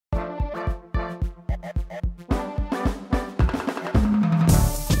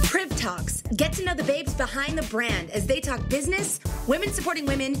Get to know the babes behind the brand as they talk business, women supporting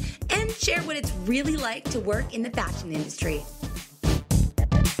women, and share what it's really like to work in the fashion industry.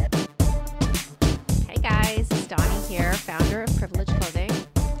 Hey guys, it's Donnie here, founder of Privilege Clothing.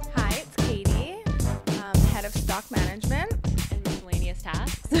 Hi, it's Katie, head of stock management and miscellaneous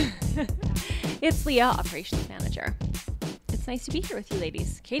tasks. It's Leah, operations manager. It's nice to be here with you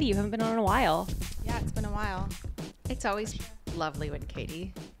ladies. Katie, you haven't been on in a while. Yeah, it's been a while. It's always lovely when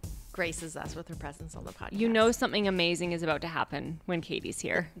Katie graces us with her presence on the podcast. You know something amazing is about to happen when Katie's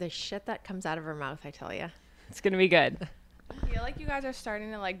here. The shit that comes out of her mouth, I tell you. It's going to be good. I feel like you guys are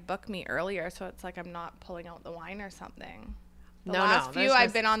starting to like book me earlier, so it's like I'm not pulling out the wine or something. The last few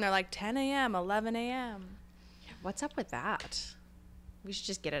I've been on, they're like 10 a.m., 11 a.m. What's up with that? We should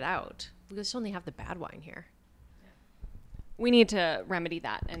just get it out. We just only have the bad wine here. We need to remedy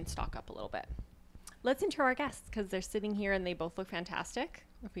that and stock up a little bit. Let's intro our guests because they're sitting here and they both look fantastic.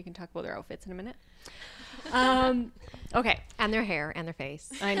 If we can talk about their outfits in a minute. Okay. And their hair and their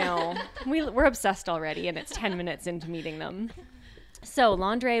face. I know. We're obsessed already and it's 10 minutes into meeting them. So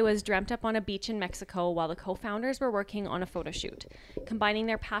Londré was dreamt up on a beach in Mexico while the co-founders were working on a photo shoot, combining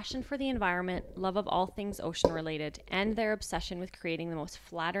their passion for the environment, love of all things ocean related, and their obsession with creating the most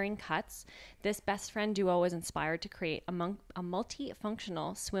flattering cuts. This best friend duo was inspired to create a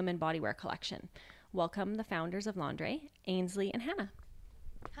multifunctional swim and bodywear collection. Welcome the founders of Londré, Ainsley and Hannah.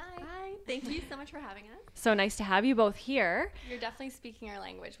 Hi. Thank you so much for having us. So nice to have you both here. You're definitely speaking our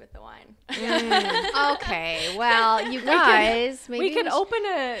language with the wine. Okay, well, you guys, maybe we could open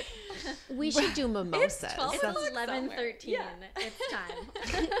a... We should do mimosas. It's 11:13. Yeah. It's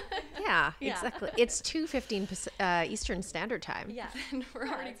time. Yeah, exactly. It's 2:15 Eastern Standard Time. Yeah, and we're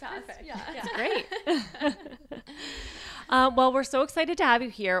already past. Yeah. Great. Well, we're so excited to have you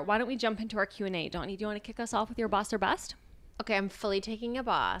here. Why don't we jump into our Q&A? Donnie, do you want to kick us off with your boss or bust? Okay, I'm fully taking a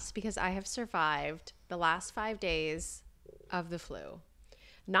boss because I have survived the last 5 days of the flu.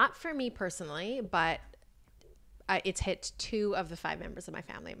 Not for me personally, but it's hit 2 of the 5 members of my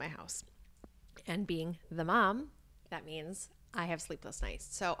family at my house. And being the mom, that means I have sleepless nights.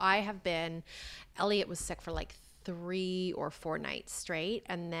 So Elliot was sick for like 3 or 4 nights straight.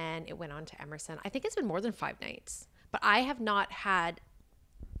 And then it went on to Emerson. I think it's been more than 5 nights. But I have not had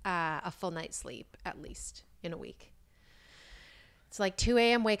a full night's sleep, at least, in a week. It's like 2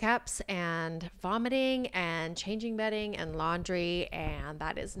 a.m. wake ups and vomiting and changing bedding and laundry. And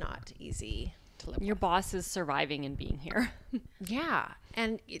that is not easy to live Your with. boss is surviving and being here. Yeah.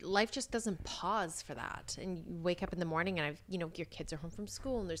 And life just doesn't pause for that. And you wake up in the morning and your kids are home from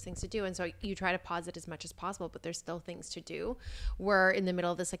school and there's things to do. And so you try to pause it as much as possible, but there's still things to do. We're in the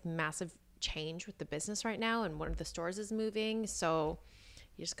middle of this like massive change with the business right now. And one of the stores is moving. So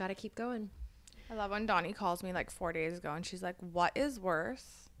you just got to keep going. I love when Donnie calls me like 4 days ago and she's like, what is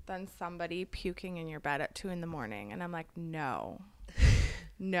worse than somebody puking in your bed at 2 a.m? And I'm like, no.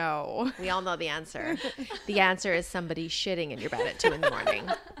 We all know the answer. The answer is somebody shitting in your bed at 2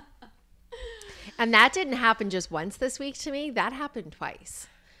 a.m. And that didn't happen just once this week to me. That happened twice.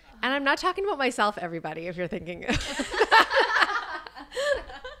 And I'm not talking about myself, everybody, if you're thinking.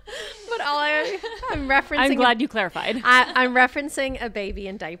 But I'm referencing. I'm glad you clarified. I'm referencing a baby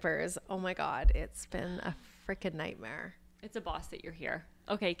in diapers. Oh my God. It's been a freaking nightmare. It's a boss that you're here.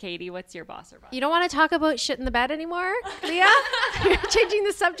 Okay, Katie, what's your boss or bust? You don't want to talk about shit in the bed anymore, Leah? You're changing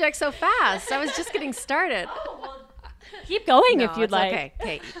the subject so fast. I was just getting started. Keep going No, if you'd it's like.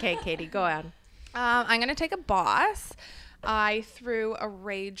 Okay, Katie, go on. I'm going to take a boss. I threw a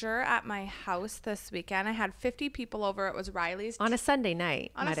rager at my house this weekend. I had 50 people over. It was Riley's. On a Sunday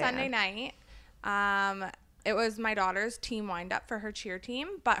night. On a Sunday night. It was my daughter's team wind up for her cheer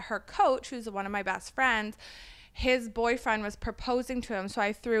team, but her coach, who's one of my best friends, his boyfriend was proposing to him. So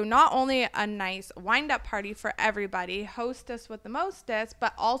I threw not only a nice wind up party for everybody, hostess with the mostest,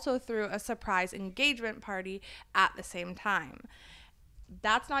 but also threw a surprise engagement party at the same time.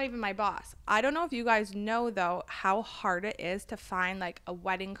 That's not even my boss. I don't know if you guys know, though, how hard it is to find like a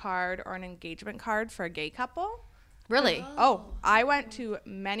wedding card or an engagement card for a gay couple. Really? Oh, I went to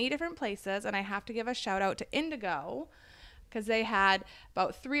many different places, and I have to give a shout out to Indigo because they had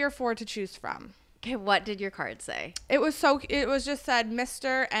about 3 or 4 to choose from. Okay, what did your card say? It was just said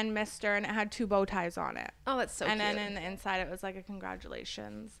Mr. and Mr. and it had 2 bow ties on it. Oh, that's so and cute. And then in the inside it was like a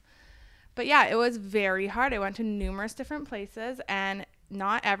congratulations. But yeah, it was very hard. I went to numerous different places and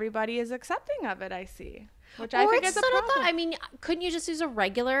not everybody is accepting of it, I see. Which I think is a problem. I mean, couldn't you just use a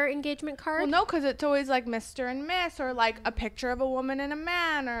regular engagement card? Well, no, because it's always like Mr. and Miss or like a picture of a woman and a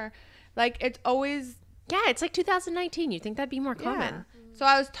man or like it's always. Yeah, it's like 2019. You'd think that'd be more common. Yeah. So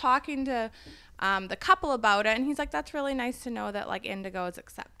I was talking to the couple about it and he's like, that's really nice to know that like Indigo is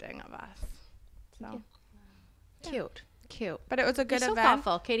accepting of us. No. Cute. But it was a good You're so event.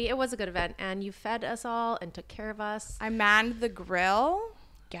 thoughtful, Katie. It was a good event, and you fed us all and took care of us. I manned the grill.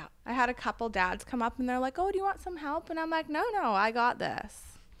 Yeah. I had a couple dads come up and they're like, "Oh, do you want some help?" And I'm like, "No, I got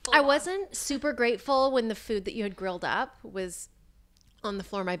this." I wasn't super grateful when the food that you had grilled up was on the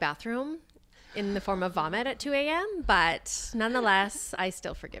floor of my bathroom in the form of vomit at 2 a.m., but nonetheless, I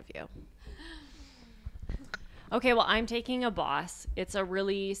still forgive you. Okay, well, I'm taking a boss. It's a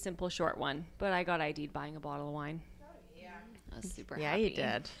really simple, short one, but I got ID'd buying a bottle of wine. I was super happy. Yeah, you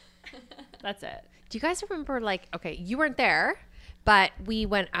did. That's it. Do you guys remember, like, okay, you weren't there, but we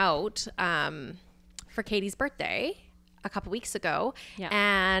went out for Katie's birthday a couple weeks ago, Yeah.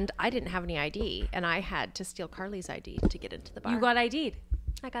 and I didn't have any ID, and I had to steal Carly's ID to get into the bar. You got ID'd.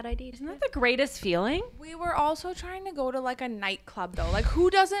 I got ID'd. Isn't that the greatest feeling? We were also trying to go to like a nightclub though. Like, who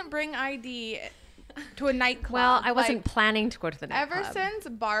doesn't bring ID to a nightclub? Well, I wasn't Like, planning to go to the nightclub. ever since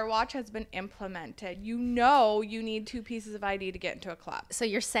Bar Watch has been implemented, you know you need 2 pieces of ID to get into a club. So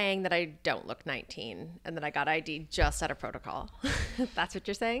you're saying that I don't look 19 and that I got ID just out of protocol. That's what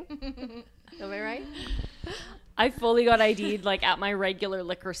you're saying? Am I right? I fully got ID'd like at my regular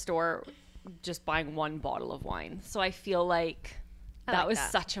liquor store just buying 1 bottle of wine. So I feel like that like was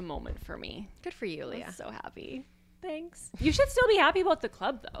that. such a moment for me. Good for you, I Leah. was so happy. Thanks. You should still be happy about the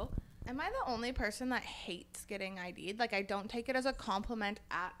club though. Am I the only person that hates getting ID'd? Like, I don't take it as a compliment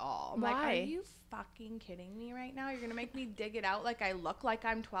at all. I'm like, Why? are you fucking kidding me right now? You're going to make me dig it out like I look like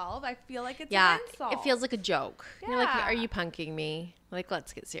I'm 12? I feel like it's Yeah, an insult. it feels like a joke. You're like, Yeah. are you punking me? Like,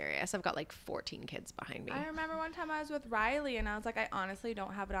 let's get serious. I've got like 14 kids behind me. I remember one time I was with Riley and I was like, I honestly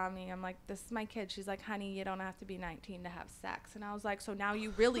don't have it on me. I'm like, this is my kid. She's like, honey, you don't have to be 19 to have sex. And I was like, so now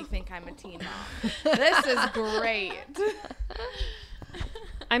you really think I'm a teen mom. This is great.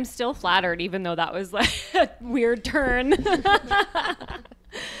 I'm still flattered, even though that was like a weird turn.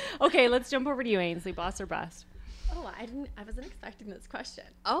 Okay, let's jump over to you, Ainsley. Boss or bust? Oh, I wasn't expecting this question.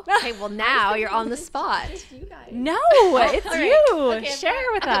 Oh, okay. Well, now you're on the spot. You guys. No, it's all right. you. Okay, Share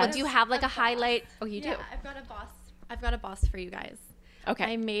with Okay, us. well, do you have like a highlight? Oh, you do. Yeah, I've got a boss. I've got a boss for you guys. Okay.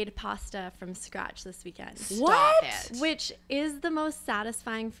 I made pasta from scratch this weekend. Stop it. Which is the most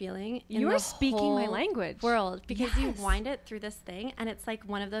satisfying feeling in You the are speaking my whole language. world, because you Yes. wind it through this thing and it's like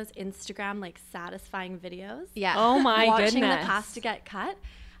one of those Instagram like satisfying videos. Yeah. Oh my Watching goodness. the pasta get cut,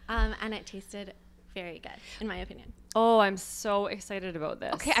 and it tasted very good in my opinion. Oh, I'm so excited about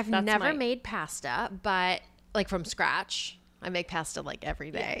this. Okay, I've That's never my- made pasta, but like from scratch. I make pasta like every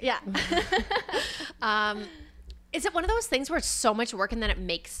day. Yeah. Is it one of those things where it's so much work and then it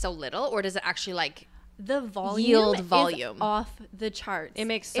makes so little, or does it actually like The volume Yield is volume. off the charts. It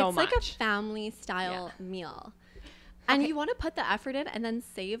makes so It's like a much. family style meal. And you want to put the effort in and then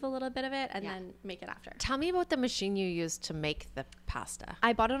save a little bit of it and then make it after. Tell me about the machine you used to make the pasta.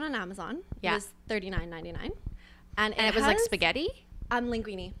 I bought it on Amazon. Yeah. It was $39.99. And And it was like has, spaghetti?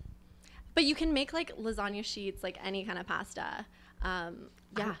 linguine. But you can make like lasagna sheets, like any kind of pasta. Yeah. I You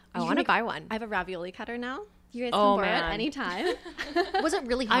want can to make- buy one. I have a ravioli cutter now. You guys can Oh, borrow it man. anytime. Was it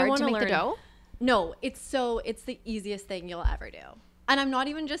really I hard to wanna make the learn. dough? No, it's the easiest thing you'll ever do. And I'm not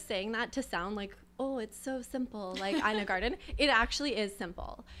even just saying that to sound like, oh, it's so simple, like Ina Garden. It actually is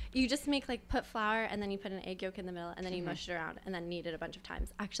simple. You just make like put flour and then you put an egg yolk in the middle and then you mush it around and then knead it a bunch of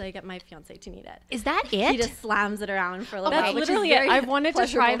times. Actually, I get my fiance to knead it. Is that He it? just slams it around for a little That's while, which is literally it. very I've wanted to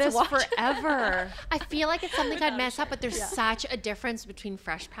try pleasurable this watch. forever. I feel like it's something I'd mess up, but there's such a difference between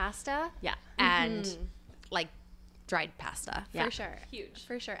fresh pasta Yeah. and like dried pasta. Yeah. For sure. Huge.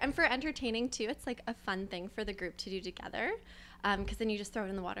 For sure. And for entertaining too, it's like a fun thing for the group to do together. Because then you just throw it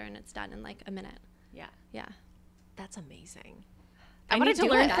in the water and it's done in like a minute. Yeah. Yeah. That's amazing. I wanna need to do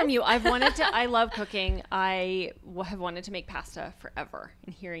learn it. from you. I love cooking. I have wanted to make pasta forever.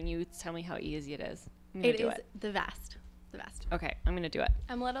 And hearing you tell me how easy it is, I'm going It to do is it. the best. The best. Okay, I'm going to do it.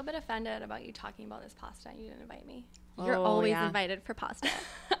 I'm a little bit offended about you talking about this pasta and you didn't invite me. You're Oh, always yeah. invited for pasta.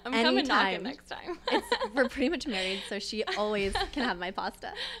 I'm coming knocking Anytime. next time. We're pretty much married, so she always can have my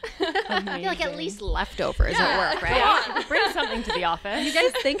pasta. I feel like at least leftovers at work, right? Yeah, bring something to the office. You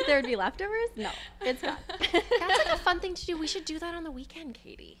guys think there'd be leftovers? No, it's gone. That's like a fun thing to do. We should do that on the weekend,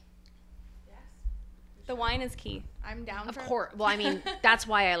 Katie. The wine is key. I'm down Of for course. Well, I mean, that's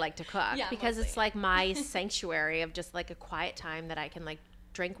why I like to cook Yeah, because it's mostly. like my sanctuary of just like a quiet time that I can like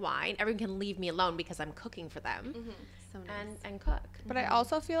drink wine. Everyone can leave me alone because I'm cooking for them So nice. and cook. But I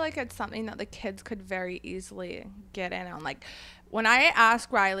also feel like it's something that the kids could very easily get in on. Like, when I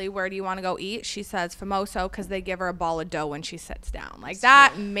ask Riley, where do you want to go eat? She says Famoso because they give her a ball of dough when she sits down. Like,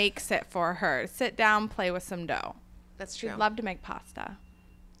 that makes it for her. Sit down, play with some dough. That's true. She'd love to make pasta.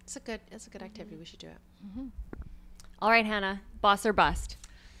 It's a good activity. We should do it. All right, Hannah, boss or bust?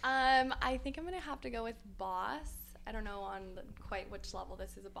 I think I'm gonna have to go with boss. I don't know quite which level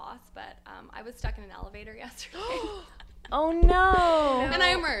this is a boss, but I was stuck in an elevator yesterday. Oh no. And I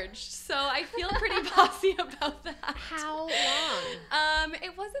emerged, so I feel pretty bossy about that. How long?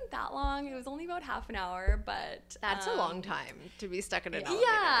 It wasn't that long. It was only about half an hour, but That's a long time to be stuck in an elevator.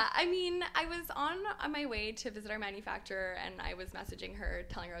 yeah. I mean, I was on my way to visit our manufacturer, and I was messaging her,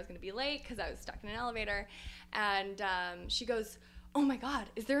 telling her I was going to be late because I was stuck in an elevator, and she goes, "Oh my God,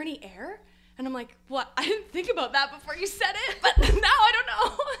 is there any air?" And I'm like, what? I didn't think about that before you said it, but now I don't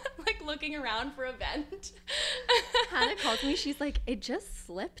know. Like looking around for a vent. Hannah called me. She's like, it just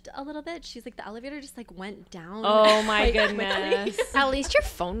slipped a little bit. She's like, the elevator just like went down. Oh my goodness. At least your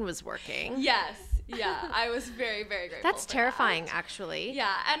phone was working. Yes. Yeah. I was very, very grateful. That's for terrifying, that. actually.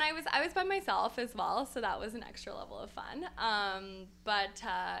 Yeah, and I was by myself as well, so that was an extra level of fun.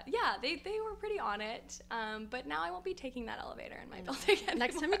 Yeah, they were pretty on it. But now I won't be taking that elevator in my building anymore.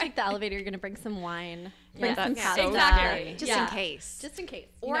 Next time you take the elevator, you're gonna bring some wine. Bring Yeah, some that's pasta. so Exactly. scary. Just Yeah. in case. Just in case.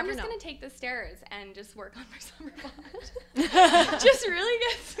 Or I'm just going gonna take the stairs and just work on my summer bond. Just really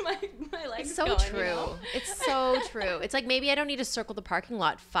gets my legs It's so going, true. you know? It's so true. It's like maybe I don't need to circle the parking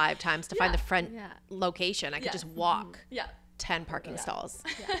lot 5 times to find the front Yeah. location. I could Yes. just walk Yeah. 10 parking stalls.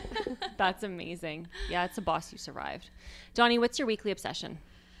 That's amazing. Yeah, it's a boss you survived. Donnie, what's your weekly obsession?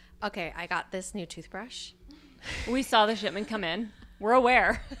 Okay, I got this new toothbrush. We saw the shipment come in. We're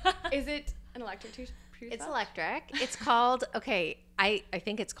aware. Is it an electric toothbrush? It's electric. It's called, I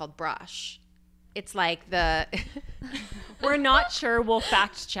think it's called Brush. It's like the... We're not sure. We'll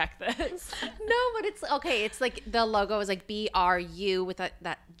fact check this. No, but it's okay. It's like the logo is like BRU with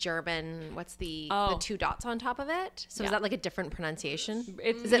that German. What's the 2 dots on top of it? So is that like a different pronunciation?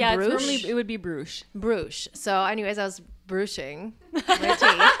 Is it yeah, Bruche? normally it would be Bruche. Bruche. So, anyways, I was brushing my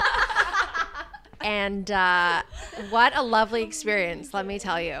teeth, and what a lovely experience. Let me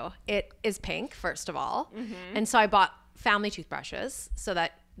tell you, it is pink first of all, and so I bought family toothbrushes so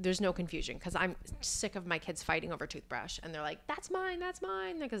that there's no confusion, because I'm sick of my kids fighting over toothbrush, and they're like, that's mine,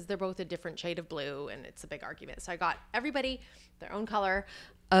 because they're both a different shade of blue, and it's a big argument. So I got everybody their own color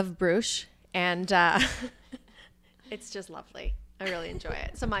of Bruche, and it's just lovely. I really enjoy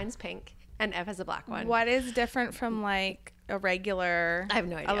it. So mine's pink, and Ev has a black one. What is different from like a regular I have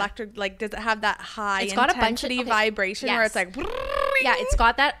no idea. electric? Like, does it have that high It's got a bunch of- intensity okay, vibration where it's yes. like? Yeah, it's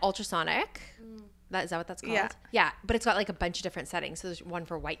got that ultrasonic. Is that what that's called? Yeah. Yeah, but it's got like a bunch of different settings. So there's one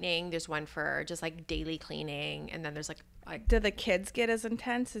for whitening, there's one for just like daily cleaning, and then there's like Do the kids get as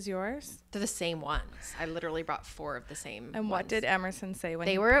intense as yours? they're the same ones. I literally brought 4 of the same. And what ones. did Emerson say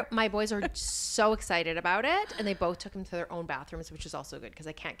when My boys were so excited about it, and they both took them to their own bathrooms, which is also good because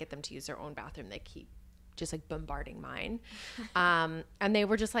I can't get them to use their own bathroom. They keep just like bombarding mine. And they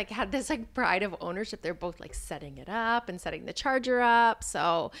were just like, had this like pride of ownership. They're both like setting it up and setting the charger up.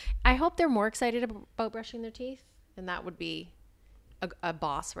 So I hope they're more excited about brushing their teeth, and that would be a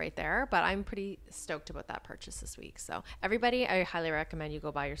boss right there. But I'm pretty stoked about that purchase this week. So everybody, I highly recommend you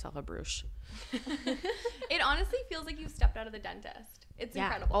go buy yourself a Bruche. It honestly feels like you stepped out of the dentist. It's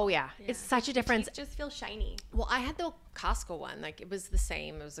incredible. Oh yeah. It's such a difference. Teeth just feel shiny. Well, I had the Costco one. Like, it was the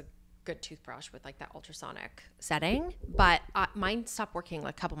same. It was a good toothbrush with like that ultrasonic setting, but mine stopped working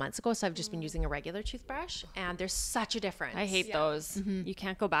like a couple months ago, so I've just been using a regular toothbrush, and there's such a difference. I hate those. You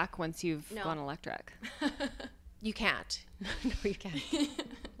can't go back once you've gone electric. You can't. No, you can't.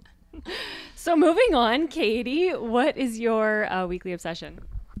 So moving on, Katie, what is your weekly obsession?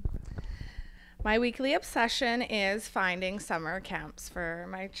 My weekly obsession is finding summer camps for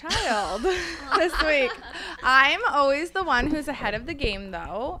my child this week. I'm always the one who's ahead of the game,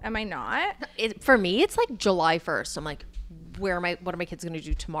 though. Am I not? For me, it's like July 1st. I'm like, what are my kids going to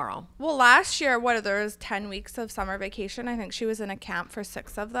do tomorrow? Well, last year, there was 10 weeks of summer vacation. I think she was in a camp for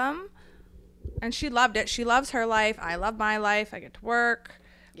 6 of them. And she loved it. She loves her life. I love my life. I get to work.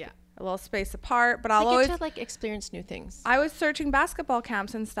 Yeah. A little space apart. But I I'll always... get to like experience new things. I was searching basketball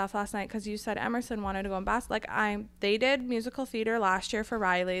camps and stuff last night because you said Emerson wanted to go in basketball. They did musical theater last year for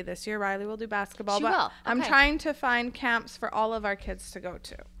Riley. This year Riley will do basketball. She but will. I'm Okay. trying to find camps for all of our kids to go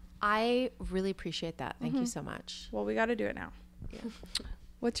to. I really appreciate that. Thank you so much. Well, we got to do it now. Yeah.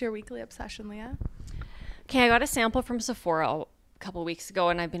 What's your weekly obsession, Leah? Okay, I got a sample from Sephora a couple weeks ago,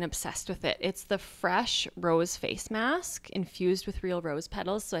 and I've been obsessed with it. It's the Fresh Rose Face Mask infused with real rose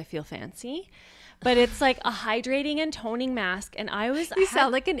petals, so I feel fancy. But it's like a hydrating and toning mask, and You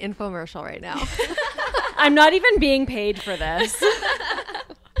sound like an infomercial right now. I'm not even being paid for this.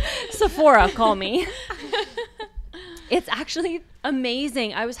 Sephora, call me. It's actually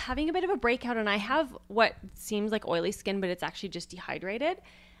amazing. I was having a bit of a breakout, and I have what seems like oily skin, but it's actually just dehydrated.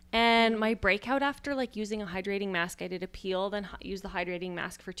 And my breakout after like using a hydrating mask, I did a peel, then used the hydrating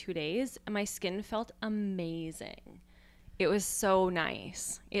mask for 2 days, and my skin felt amazing. It was so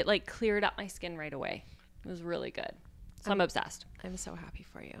nice. It like cleared up my skin right away. It was really good. So I'm obsessed. I'm so happy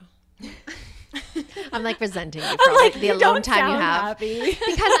for you. I'm like resenting you for like the alone time you have. Happy.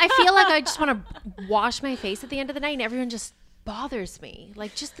 Because I feel like I just want to wash my face at the end of the night and everyone just bothers me.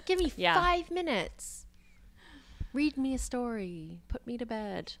 Like, just give me 5 minutes. Read me a story. Put me to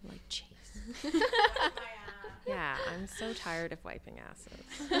bed. I'm like, jeez. Yeah, I'm so tired of wiping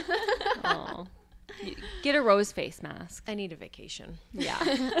asses. Oh. Get a rose face mask. I need a vacation. Yeah.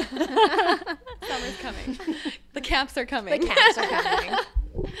 Summer's coming. The camps are coming. The camps are coming.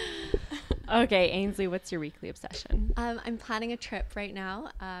 Okay, Ainsley, what's your weekly obsession? I'm planning a trip right now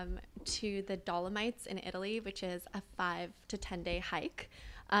to the Dolomites in Italy, which is a 5 to 10 day hike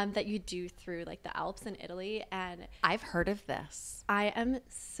that you do through like the Alps in Italy. And I've heard of this. I am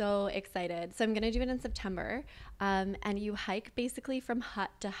so excited. So I'm going to do it in September. And you hike basically from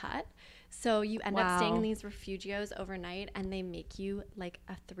hut to hut. So you end up staying in these refugios overnight, and they make you like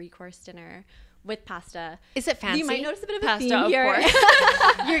a 3-course dinner with pasta. Is it fancy? You might notice a bit of Pasta, a theme of here. course.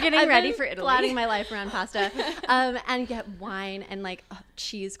 You're getting ready for Italy. Planning my life around pasta, and get wine and like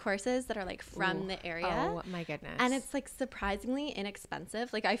cheese courses that are like from the area. Oh my goodness! And it's like surprisingly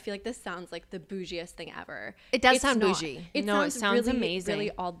inexpensive. Like I feel like this sounds like the bougiest thing ever. It does It's sound not. bougie. It No, it sounds really, amazing.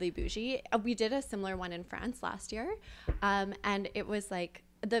 really oddly bougie. We did a similar one in France last year, and it was like.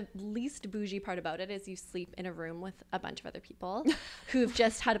 The least bougie part about it is you sleep in a room with a bunch of other people who've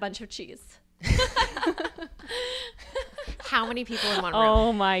just had a bunch of cheese. How many people in one room?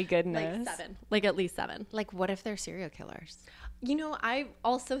 Oh my goodness. Like 7. Like at least 7. Like, what if they're serial killers? You know, I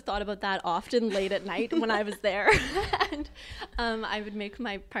also thought about that often late at night when I was there. And I would make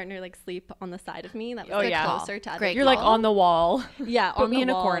my partner like sleep on the side of me. That was closer to other Great. You're like people. on the wall. Yeah, Put on me the in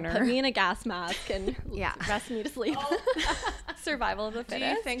a wall, corner. Put me in a gas mask and rest me to sleep. Survival of the Do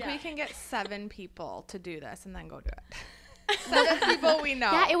fittest. you think we can get 7 people to do this and then go do it? 7 people we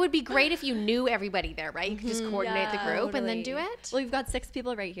know. Yeah, it would be great if you knew everybody there, right? You could just coordinate the group and then do Totally. it. Well, we've got 6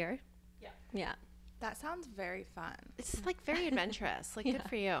 people right here. Yeah. That sounds very fun. It's like very adventurous. Like, good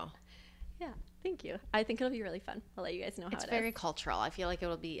for you. Yeah. Thank you. I think it'll be really fun. I'll let you guys know how It's it very is. cultural. I feel like it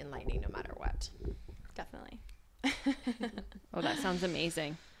will be enlightening no matter what. Definitely. Oh, that sounds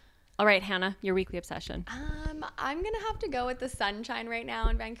amazing. All right, Hannah, your weekly obsession. I'm gonna have to go with the sunshine right now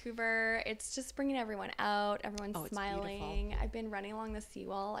in Vancouver. It's just bringing everyone out. Everyone's Oh, it's smiling. beautiful. I've been running along the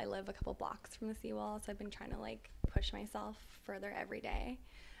seawall. I live a couple blocks from the seawall, so I've been trying to like push myself further every day.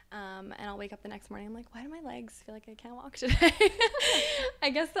 And I'll wake up the next morning. I'm like, why do my legs feel like I can't walk today? I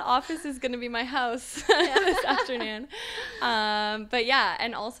guess the office is gonna be my house this afternoon. But yeah,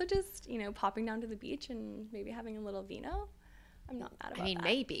 and also just popping down to the beach and maybe having a little vino. I'm not mad about that.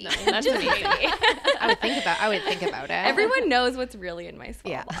 Maybe. That's amazing. I would think about it. Everyone knows what's really in my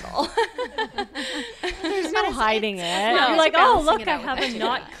small bottle. There's no hiding it. no, You're like, it's oh, balancing look, it I out have with a it,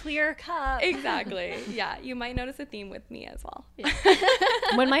 not yeah. clear cup. Exactly. Yeah, you might notice a theme with me as well.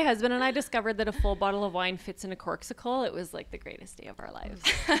 When my husband and I discovered that a full bottle of wine fits in a corksicle, it was like the greatest day of our lives.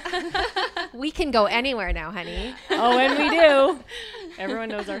 We can go anywhere now, honey. Oh, and we do. Everyone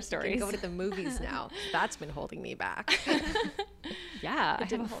knows our We can stories. go to the movies now. That's been holding me back. Yeah,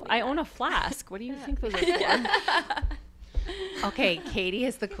 I own a flask. What do you think those are for? Okay, Katie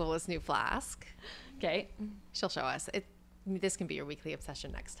has the coolest new flask. Okay. She'll show us. This can be your weekly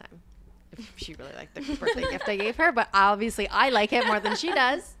obsession next time. If she really liked the birthday gift I gave her, but obviously I like it more than she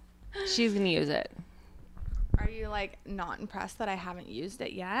does. She's going to use it. Are you like not impressed that I haven't used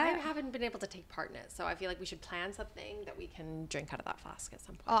it yet? I haven't been able to take part in it, so I feel like we should plan something that we can drink out of that flask at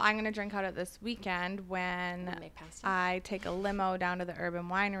some point. Well, I'm going to drink out of this weekend when We'll make pasty. I take a limo down to the Urban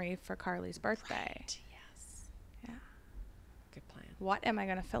Winery for Carly's birthday. Yes. Yeah. Good plan. What am I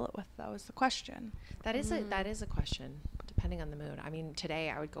going to fill it with, though, is the question. That is a question, depending on the mood. I mean,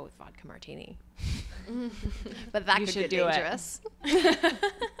 today I would go with vodka martini. But that You could should get do it. dangerous.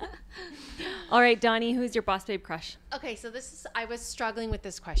 All right, Donnie, who's your boss babe crush? Okay, so I was struggling with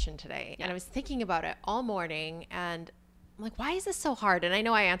this question today, and I was thinking about it all morning, and I'm like, why is this so hard? And I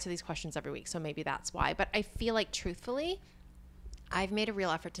know I answer these questions every week, so maybe that's why. But I feel like, truthfully, I've made a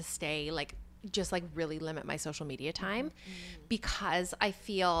real effort to stay, just really limit my social media time because I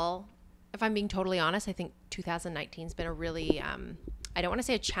feel, if I'm being totally honest, I think 2019 has been a really, I don't want to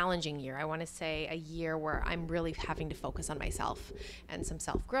say a challenging year. I want to say a year where I'm really having to focus on myself and some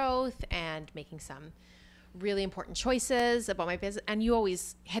self-growth and making some really important choices about my business. And you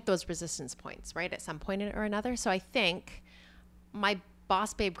always hit those resistance points, right? At some point or another. So I think my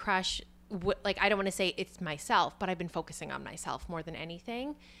boss babe crush like, I don't want to say it's myself, but I've been focusing on myself more than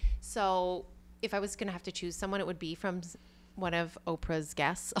anything. So if I was going to have to choose someone, it would be from one of Oprah's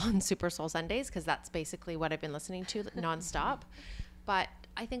guests on Super Soul Sundays, because that's basically what I've been listening to nonstop. But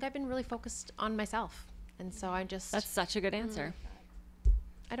I think I've been really focused on myself. And so I just... That's such a good answer.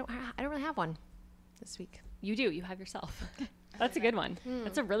 I don't really have one this week. You do. You have yourself. That's a good one.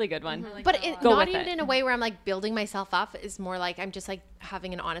 That's a really good one. But Go not with even it. in a way where I'm like building myself up. It's more like I'm just like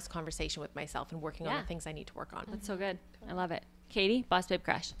having an honest conversation with myself and working on the things I need to work on. That's so good. I love it. Katie, Boss Babe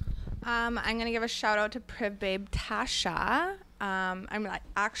Crush. I'm going to give a shout out to PRIV babe Tasha. I'm like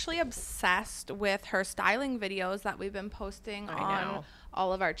actually obsessed with her styling videos that we've been posting on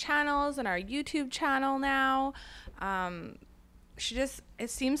all of our channels and our YouTube channel now. It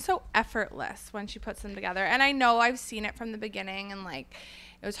seems so effortless when she puts them together. And I know I've seen it from the beginning and like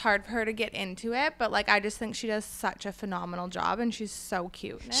it was hard for her to get into it, but like I just think she does such a phenomenal job and she's so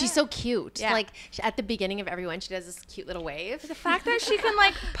cute. She's so cute. Yeah. Like at the beginning of every one, she does this cute little wave. The fact that she can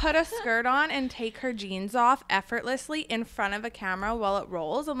like put a skirt on and take her jeans off effortlessly in front of a camera while it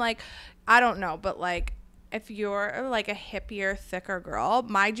rolls. I'm like, I don't know, but like if you're like a hippier, thicker girl,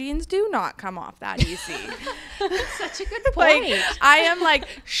 my jeans do not come off that easy. Such a good point. Like I am like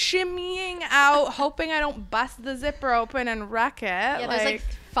shimmying out, hoping I don't bust the zipper open and wreck it. Yeah, there's like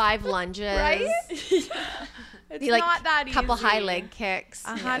 5 lunges. Right? It's like not that easy. Couple high leg kicks.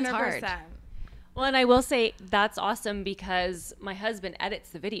 100%. Well, and I will say that's awesome because my husband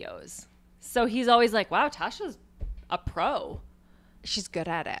edits the videos. So he's always like, wow, Tasha's a pro. She's good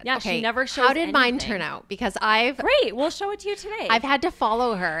at it. Yeah, she never shows How did mine anything. turn out? Because Great. We'll show it to you today. I've had to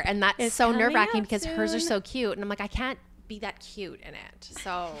follow her, and that's It's so coming nerve-wracking out because hers are soon. so cute. And I'm like, I can't be that cute in it.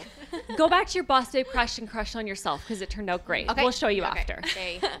 So Go back to your Boss Babe Crush and crush on yourself because it turned out great. Okay. We'll show you Okay. after.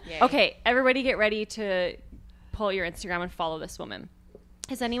 Yay. Yay. Okay, everybody get ready to pull your Instagram and follow this woman.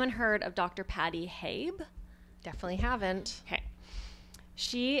 Has anyone heard of Dr. Patty Habe? Definitely haven't. Okay.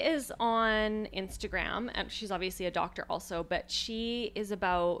 She is on Instagram, and she's obviously a doctor also, but she is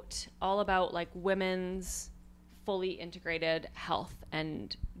all about like women's fully integrated health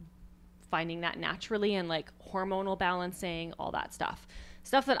and finding that naturally and like hormonal balancing, all that stuff.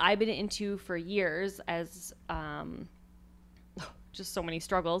 Stuff that I've been into for years as just so many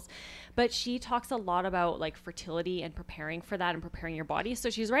struggles. But she talks a lot about like fertility and preparing for that and preparing your body.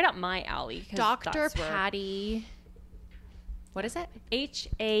 So she's right up my alley. 'Cause Dr. that's where- Patty. What is it?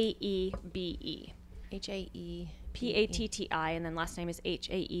 Haebe. Hae. Patti, and then last name is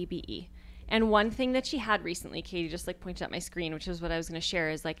Haebe. And one thing that she had recently, Katie just like pointed at my screen, which is what I was going to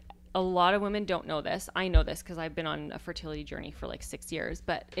share, is like a lot of women don't know this. I know this because I've been on a fertility journey for like 6 years,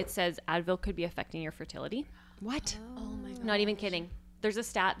 but it says Advil could be affecting your fertility. What? Oh my god. Not even kidding. There's a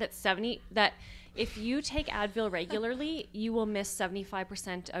stat that if you take Advil regularly, you will miss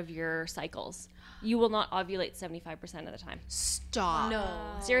 75% of your cycles. You will not ovulate 75% of the time. Stop. No.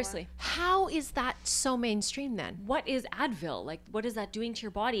 Seriously. How is that so mainstream then? What is Advil? Like, what is that doing to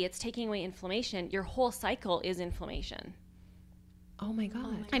your body? It's taking away inflammation. Your whole cycle is inflammation. Oh my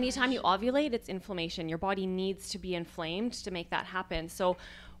God. Anytime you ovulate, it's inflammation. Your body needs to be inflamed to make that happen. So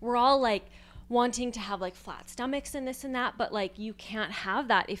we're all like wanting to have like flat stomachs and this and that, but like you can't have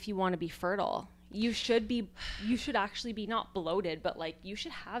that if you want to be fertile. You should actually be not bloated, but like you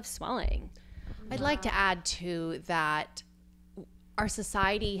should have swelling. I'd like to add to that our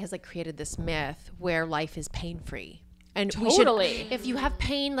society has like created this myth where life is pain-free. And Totally. if you have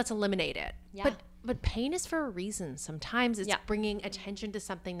pain, let's eliminate it. Yeah. But pain is for a reason. Sometimes it's bringing attention to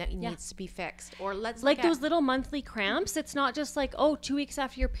something that needs to be fixed. Or let's Like look at- those little monthly cramps, it's not just like, oh, 2 weeks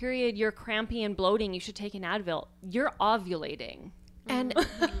after your period, you're crampy and bloating, you should take an Advil. You're ovulating. and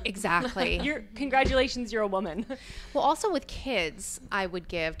exactly. Congratulations, you're a woman. Well, also with kids, I would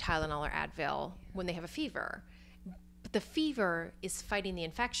give Tylenol or Advil when they have a fever. But the fever is fighting the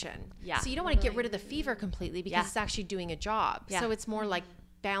infection. Yeah. So you don't want to get rid of the fever completely because Yeah. it's actually doing a job. Yeah. So it's more like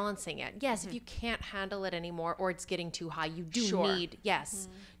balancing it. Yes, if you can't handle it anymore or it's getting too high, you do Sure. need,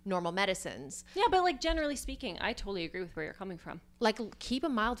 normal medicines. Yeah, but like generally speaking, I totally agree with where you're coming from. Like keep a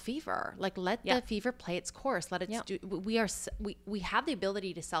mild fever. Like let the fever play its course. Let it do. We have the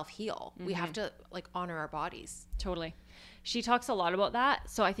ability to self-heal. We have to like honor our bodies. Totally. She talks a lot about that.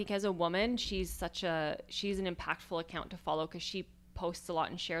 So I think as a woman, she's an impactful account to follow because she posts a lot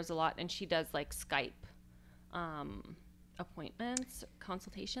and shares a lot, and she does like Skype appointments,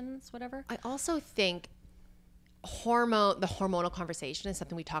 consultations, whatever. I also think the hormonal conversation is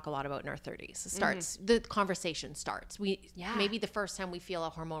something we talk a lot about in our 30s. It starts, the conversation starts. Maybe the first time we feel a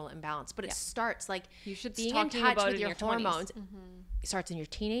hormonal imbalance, but it starts like You should being in talking touch about with it in your your 20s. hormones. It starts in your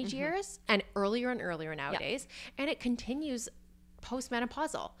teenage years and earlier nowadays, and it continues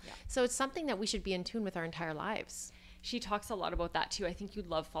postmenopausal. So it's something that we should be in tune with our entire lives. She talks a lot about that too. I think you'd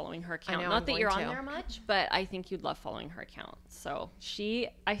love following her account. I know, Not I'm that you're going on to. there much, but I think you'd love following her account. So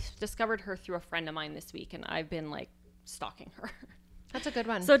I discovered her through a friend of mine this week, and I've been like stalking her. That's a good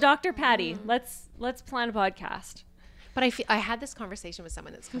one. So Dr. Patty, let's plan a podcast. But I had this conversation with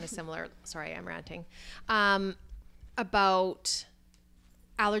someone that's kind of similar. Sorry, I'm ranting. About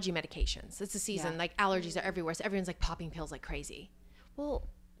allergy medications. It's a season. Like allergies are everywhere. So everyone's like popping pills like crazy. Well,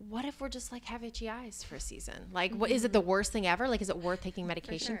 what if we're just like have itchy eyes for a season? Like, what is it the worst thing ever? Like, is it worth taking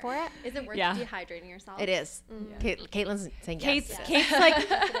medication for it? Is it worth Yeah. dehydrating yourself? It is. Caitlin's saying yes. Kate's like,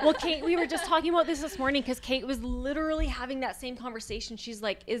 well, Kate, we were just talking about this morning because Kate was literally having that same conversation. She's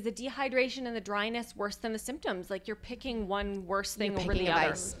like, is the dehydration and the dryness worse than the symptoms? Like, you're picking one worse thing over the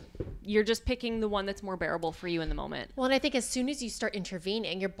other. You're just picking the one that's more bearable for you in the moment. Well, and I think as soon as you start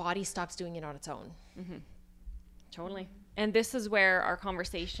intervening, your body stops doing it on its own. Totally. And this is where our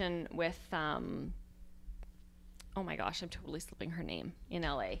conversation with, oh my gosh, I'm totally slipping her name in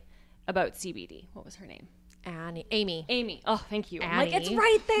LA about CBD. What was her name? Amy. Amy. Oh, thank you. I'm Annie. like, it's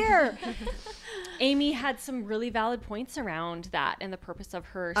right there. Amy had some really valid points around that and the purpose of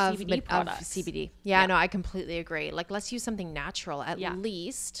her CBD products. CBD. Yeah, no, I completely agree. Like, let's use something natural at Yeah.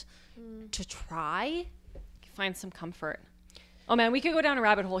 least to try. Find some comfort. Oh man, we could go down a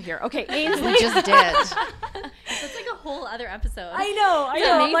rabbit hole here. Okay, Ainsley. We just did. It's like a whole other episode. I know. It's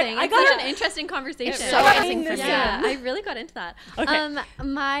I'm amazing. like, It's such an interesting conversation. so interesting for me. Yeah, I really got into that. Okay.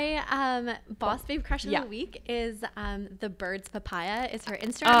 My boss babe crush of Yeah. the week is the Birds Papaya. Is her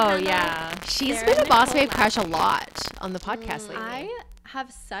Instagram Oh, handle. yeah. She's Sarah been a boss babe Nicole crush a lot on the podcast lately. I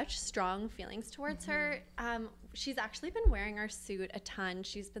have such strong feelings towards her. She's actually been wearing our suit a ton.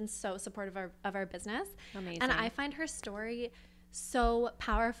 She's been so supportive of our business. Amazing. And I find her story so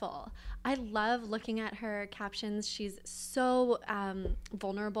powerful. I love looking at her captions. She's so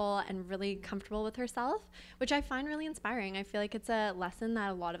vulnerable and really comfortable with herself, which I find really inspiring. I feel like it's a lesson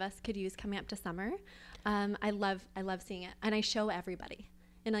that a lot of us could use coming up to summer. I love seeing it, and I show everybody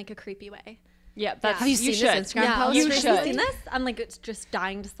in like a creepy way. Yeah, that's Have you seen should. this Instagram Yeah, post? You have should. seen this? I'm like, it's just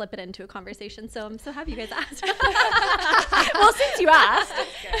dying to slip it into a conversation. So I'm so happy you guys asked. Well, since you asked,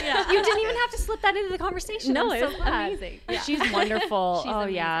 you didn't even have to slip that into the conversation. No, I'm so it's glad. amazing. She's wonderful. She's oh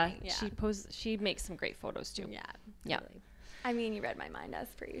yeah. amazing. Yeah. She makes some great photos too. Yeah. Yeah. Totally. I mean, you read my mind as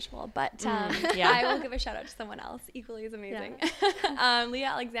per usual, but yeah. I will give a shout out to someone else equally as amazing. Leah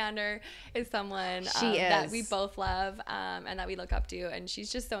Alexander is someone that we both love and that we look up to, and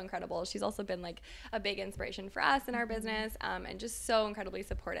she's just so incredible. She's also been like a big inspiration for us in our business, and just so incredibly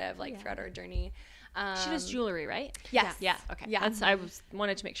supportive throughout our journey. She does jewelry, right? Yes. Yeah. Okay. Yeah.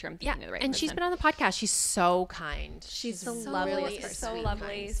 Wanted to make sure I'm thinking of the right and person. she's been on the podcast. She's so kind. She's the so loveliest person. so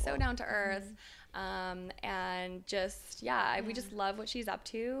lovely, so down to earth, and just we just love what she's up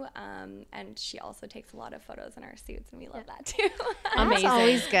to, and she also takes a lot of photos in our suits, and we love that too. Amazing. That's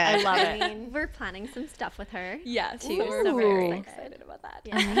always good. I love it. I mean, we're planning some stuff with her. Yes, Too, so we're so very good. excited about that.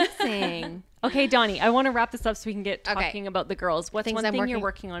 Amazing. Okay, Donnie, I want to wrap this up so we can get talking about the girls. What's one thing you're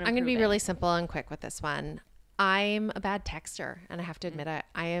working on? I'm going to be improving? really simple and quick with this one. I'm a bad texter, and I have to admit it.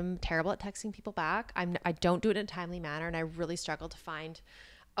 I am terrible at texting people back. I don't do it in a timely manner, and I really struggle to find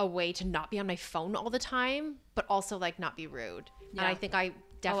a way to not be on my phone all the time, but also like not be rude. And I think I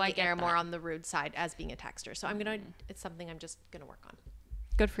definitely get err more that. on the rude side as being a texter. So it's something I'm just gonna work on.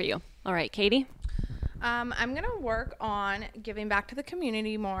 Good for you. All right, Katie. I'm going to work on giving back to the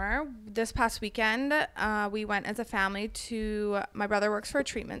community more. This past weekend, we went as a family to, my brother works for a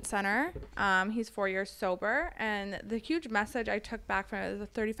treatment center. He's 4 years sober. And the huge message I took back from it was a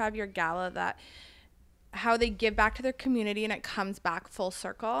 35-year gala that how they give back to their community and it comes back full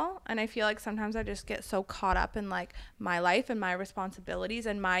circle. And I feel like sometimes I just get so caught up in like my life and my responsibilities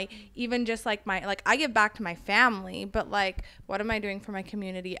and my even just like my like I give back to my family, but like what am I doing for my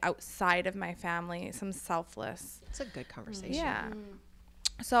community outside of my family? Some selfless. It's a good conversation. Yeah.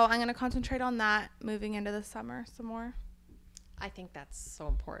 So I'm going to concentrate on that moving into the summer some more. I think that's so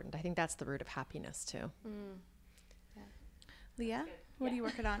important. I think that's the root of happiness too. Leah, what are you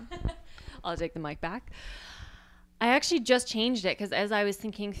working on? I'll take the mic back. I actually just changed it because as I was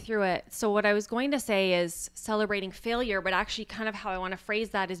thinking through it, so what I was going to say is celebrating failure, but actually kind of how I want to phrase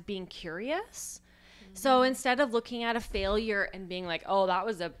that is being curious. So instead of looking at a failure and being like, oh, that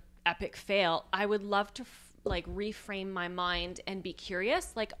was a epic fail, I would love to like reframe my mind and be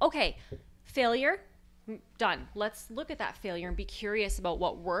curious. Like, okay, failure, done. Let's look at that failure and be curious about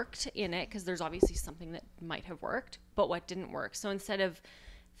what worked in it, because there's obviously something that might have worked, but what didn't work. So instead of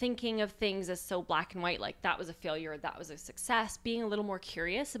thinking of things as so black and white, like that was a failure, that was a success, being a little more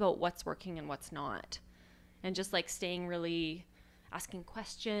curious about what's working and what's not. And just like staying really asking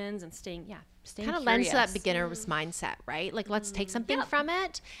questions and staying kind of lends to that beginner's mindset, right? Like, let's take something from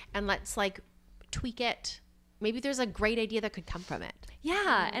it and let's like tweak it. Maybe there's a great idea that could come from it.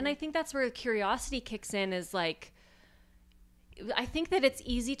 Yeah. And I think that's where curiosity kicks in, is like, I think that it's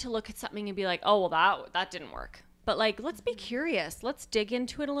easy to look at something and be like, oh, well, that didn't work. But like, let's be curious. Let's dig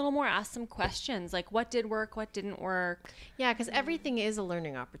into it a little more. Ask some questions. Like, what did work? What didn't work? Yeah, because everything is a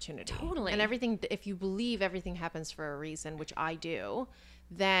learning opportunity. Totally. And everything, if you believe everything happens for a reason, which I do,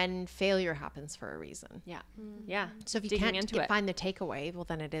 then failure happens for a reason. Yeah. Yeah. So if you Digging can't into it. find the takeaway, well,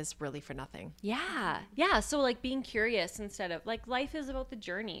 then it is really for nothing. Yeah. Yeah. So like being curious instead of like, life is about the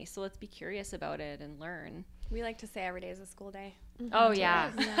journey. So let's be curious about it and learn. We like to say every day is a school day. Oh,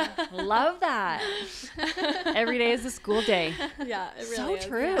 yeah. Love that. Every day is a school day. Yeah, it really So is.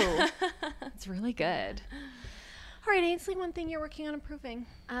 true. It's really good. All right, Ainsley, one thing you're working on improving.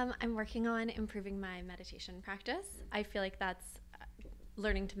 I'm working on improving my meditation practice. I feel like that's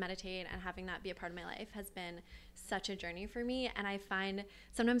learning to meditate and having that be a part of my life has been such a journey for me. And I find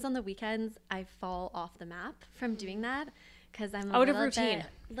sometimes on the weekends I fall off the map from doing that because I'm out of routine.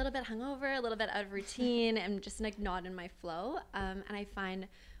 A little bit hungover, a little bit out of routine, and just like not in my flow. And I find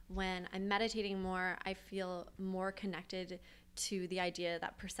when I'm meditating more, I feel more connected to the idea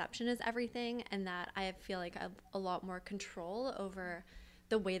that perception is everything, and that I feel like I have a lot more control over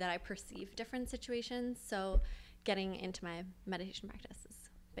the way that I perceive different situations. So getting into my meditation practice is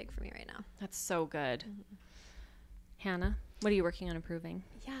big for me right now. That's so good. Hannah, what are you working on improving?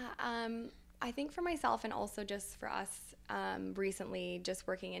 Yeah, I think for myself and also just for us recently, just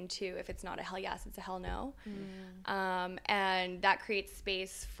working into if it's not a hell yes, it's a hell no. And that creates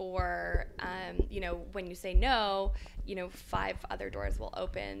space for, when you say no, 5 other doors will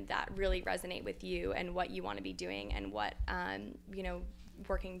open that really resonate with you and what you want to be doing and what,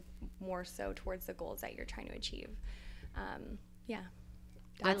 working more so towards the goals that you're trying to achieve. Yeah.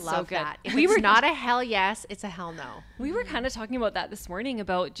 I That's love so good. that. If it's not a hell yes, it's a hell no. We were kind of talking about that this morning,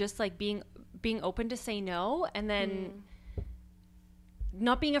 about just like being open to say no, and then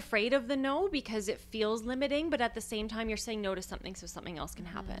not being afraid of the no because it feels limiting, but at the same time you're saying no to something so something else can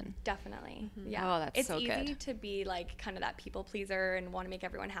happen. Definitely. Yeah. Oh, that's it's so easy good. to be like kind of that people pleaser and want to make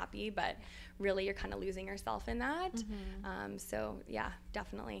everyone happy, but really you're kind of losing yourself in that. So yeah,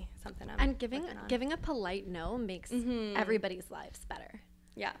 definitely something I'm And working on. giving a polite no makes everybody's lives better.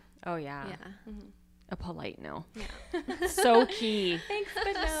 Yeah. Oh yeah. Yeah. A polite no. Yeah. So key. Thanks,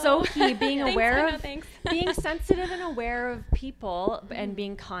 but no. So key. Being aware but no of thanks. being sensitive and aware of people and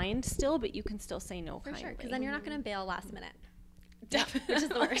being kind still, but you can still say no For kindly. sure, because then you're not going to bail last minute. Which is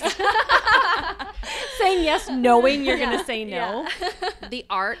the worst. Saying yes knowing you're going to say no. The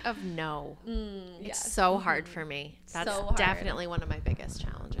art of no. It's so hard for me. That's So hard. definitely one of my biggest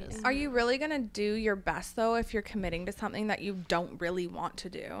challenges. Are you really going to do your best, though, if you're committing to something that you don't really want to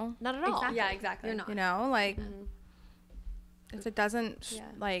do? Not at all. Exactly. Yeah, exactly. You're not. You know, like, if it doesn't,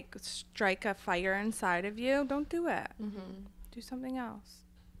 like, strike a fire inside of you, don't do it. Do something else.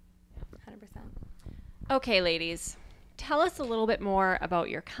 100%. Okay, ladies. Tell us a little bit more about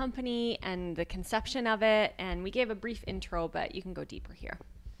your company and the conception of it. And we gave a brief intro, but you can go deeper here.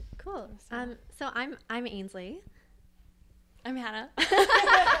 Cool. So I'm Ainsley. I'm Hannah.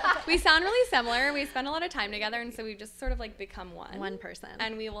 We sound really similar. We spend a lot of time together, and so we've just sort of like become one person.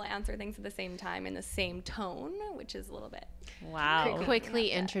 And we will answer things at the same time in the same tone, which is a little bit. Wow.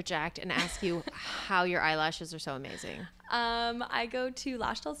 Quickly interject and ask you how your eyelashes are so amazing. I go to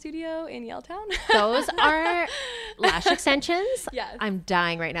Lashdell Studio in Yaletown. Those are lash extensions. Yes. I'm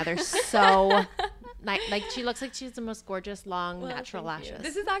dying right now. They're so like she looks like she's the most gorgeous long natural Thank you. lashes.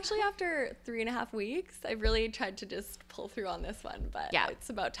 This is actually after 3.5 weeks. I really tried to just pull through on this one, but Yeah. it's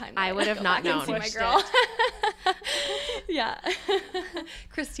about time. That I would have go not back and known. see my Pushed girl. Yeah.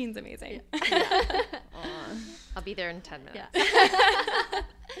 Christine's amazing. I'll be there in 10 minutes.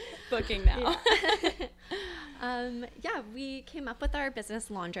 Booking now. We came up with our business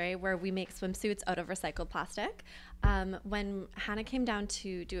Londré, where we make swimsuits out of recycled plastic. When Hannah came down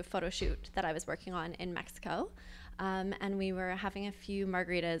to do a photo shoot that I was working on in Mexico, and we were having a few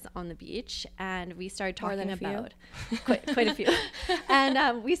margaritas on the beach, and we started talking about quite a few,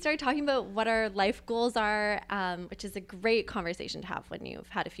 and we started talking about what our life goals are, which is a great conversation to have when you've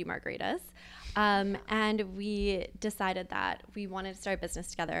had a few margaritas. And we decided that we wanted to start a business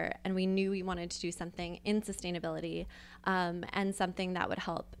together, and we knew we wanted to do something in sustainability, and something that would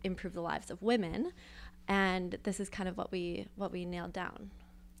help improve the lives of women. And this is kind of what we nailed down.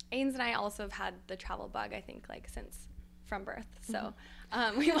 Ains and I also have had the travel bug, I think, like since from birth. So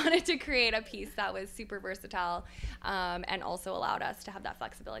we wanted to create a piece that was super versatile and also allowed us to have that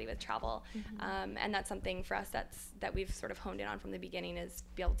flexibility with travel. And that's something for us that we've sort of honed in on from the beginning, is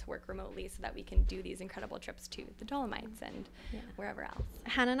be able to work remotely so that we can do these incredible trips to the Dolomites and wherever else.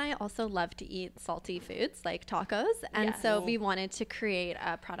 Hannah and I also love to eat salty foods like tacos. And so we wanted to create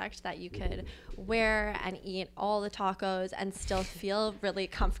a product that you could wear and eat all the tacos and still feel really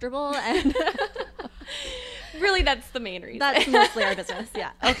comfortable. And Really, that's the main reason. that's mostly our business.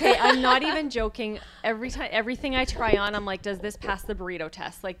 Yeah. Okay, I'm not even joking. Everything I try on, I'm like, does this pass the burrito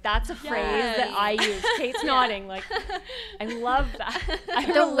test? Like, that's a phrase that I use. Kate's nodding. Like, I love that. I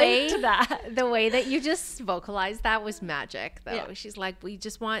relate to that. The way that you just vocalized that was magic, though. Yeah. She's like, we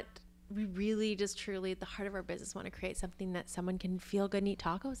really just truly at the heart of our business want to create something that someone can feel good and eat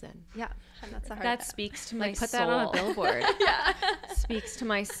tacos in. Yeah. And that's the hard That part. speaks to my Like, put soul. that on a billboard. Speaks to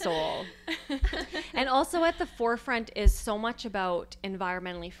my soul. And also at the forefront is so much about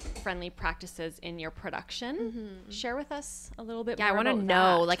environmentally friendly practices in your production. Share with us a little bit Yeah, I more want to about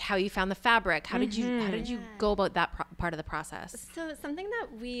know that. like how you found the fabric. How did you go about that part of the process? So something that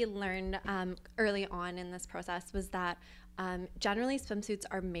we learned early on in this process was that generally swimsuits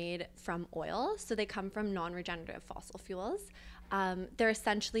are made from oil, so they come from non-regenerative fossil fuels. They're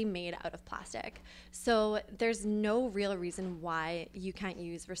essentially made out of plastic. So there's no real reason why you can't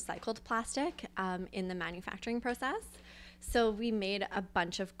use recycled plastic in the manufacturing process. So we made a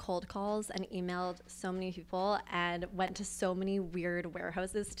bunch of cold calls and emailed so many people and went to so many weird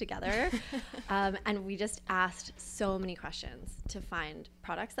warehouses together. And we just asked so many questions to find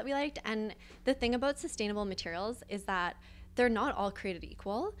products that we liked. And the thing about sustainable materials is that they're not all created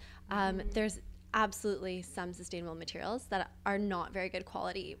equal. There's absolutely some sustainable materials that are not very good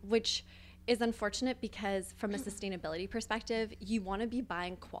quality, which is unfortunate because from a sustainability perspective, you want to be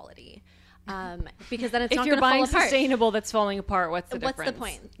buying quality. Because then it's If not you're going to fall buying apart. sustainable that's falling apart, what's the What's difference? the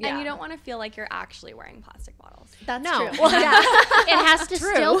point? And you don't want to feel like you're actually wearing plastic bottles. That's No. true. Well, yeah. It has to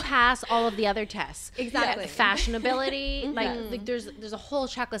still pass all of the other tests. Exactly. Fashionability, like there's a whole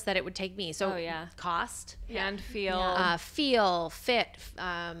checklist that it would take me. So Oh, yeah. cost, Hand feel. feel, fit,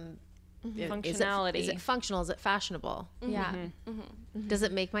 Functionality. Is it functional? Is it fashionable? Yeah. Does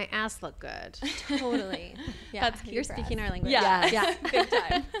it make my ass look good? Totally. Yeah. That's key You're for speaking us. our language. Yeah. Yeah. Big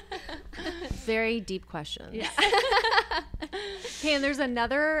time. Very deep questions. Yeah. Okay, and there's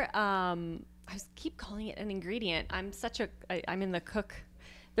another. Keep calling it an ingredient. I'm in the cook.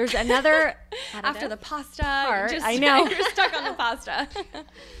 There's another. After the pasta, Part, just, I know. you're stuck on the pasta.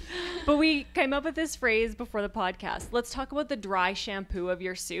 But we came up with this phrase before the podcast. Let's talk about the dry shampoo of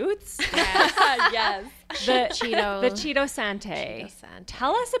your suits. Yes. The Cheeto. The Cheeto Sante. Sante.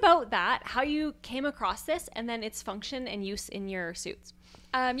 Tell us about that. How you came across this, and then its function and use in your suits.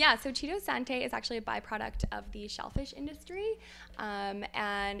 So Cheeto Sante is actually a byproduct of the shellfish industry,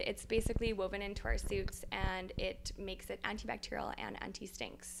 and it's basically woven into our suits, and it makes it antibacterial and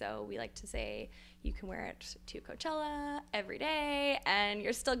anti-stink. So we like to say you can wear it to Coachella every day, and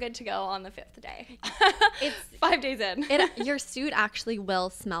you're still good to go on the 5th day. It's 5 days in. Your suit actually will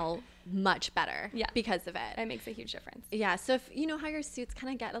smell much better because of it. It makes a huge difference. Yeah. So if you know how your suits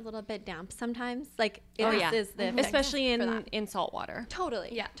kind of get a little bit damp sometimes, like it is the fix especially for that. in salt water. Totally.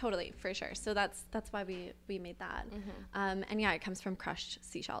 Yeah. Totally, for sure. So that's why we made that. And yeah, it comes from crushed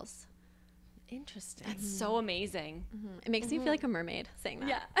seashells. Interesting. That's so amazing. It makes me feel like a mermaid saying that.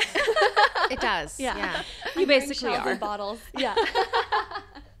 Yeah. It does. Yeah. You basically Shells are. and bottles. Yeah.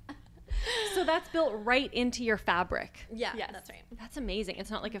 So that's built right into your fabric. Yeah. Yes. That's right. That's amazing. It's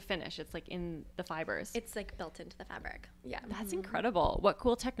not like a finish. It's like in the fibers. It's like built into the fabric. Yeah. That's incredible. What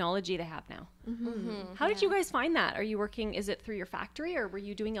cool technology they have now. How did you guys find that? Are you working, is it through your factory, or were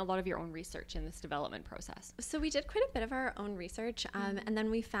you doing a lot of your own research in this development process? So we did quite a bit of our own research, and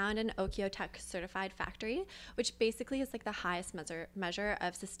then we found an Okiotech certified factory, which basically is like the highest measure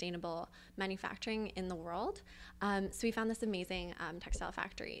of sustainable manufacturing in the world. So we found this amazing textile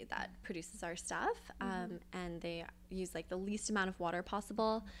factory that produces our stuff, and they use like the least amount of water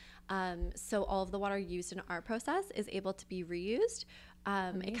possible. So all of the water used in our process is able to be reused.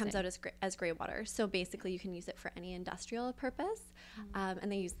 It comes out as gray water. So basically you can use it for any industrial purpose.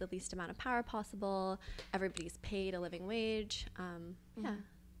 And they use the least amount of power possible. Everybody's paid a living wage. Yeah.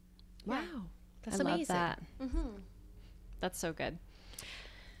 Wow. That's I amazing. love that. That's so good.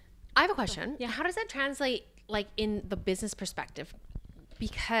 I have a question. Yeah. How does that translate like in the business perspective?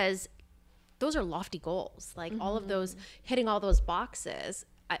 Because those are lofty goals. Like all of those, hitting all those boxes,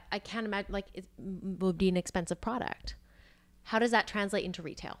 I can't imagine, like it would be an expensive product. How does that translate into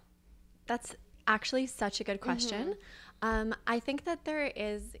retail? That's actually such a good question. I think that there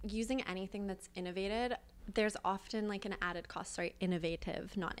is, using anything that's innovated, there's often like an added cost. Sorry,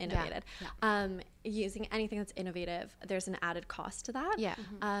 innovative, not innovated. Using anything that's innovative, there's an added cost to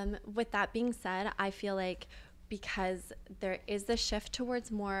that. With that being said, I feel like because there is this shift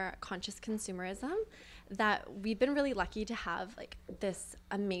towards more conscious consumerism, that we've been really lucky to have like this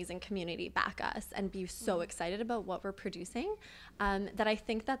amazing community back us and be so excited about what we're producing, that I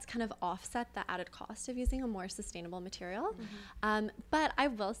think that's kind of offset the added cost of using a more sustainable material. But I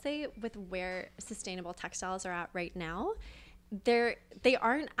will say, with where sustainable textiles are at right now, they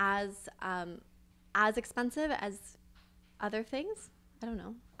aren't as expensive as other things. I don't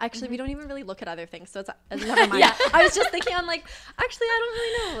know. Actually, we don't even really look at other things, so it's never mind. I was just thinking, I'm like, actually, I don't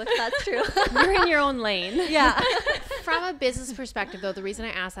really know if that's true. You're in your own lane. From a business perspective, though, the reason I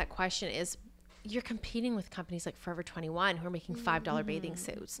asked that question is you're competing with companies like Forever 21 who are making $5 bathing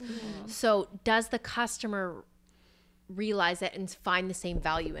suits. So does the customer realize it and find the same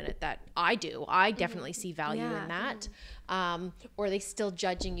value in it that I do? I definitely see value in that. Or are they still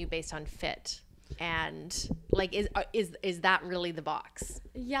judging you based on fit? And like, is that really the box?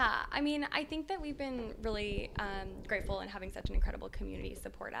 Yeah, I mean, I think that we've been really grateful in having such an incredible community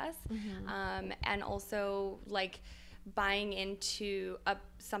support us, and also like buying into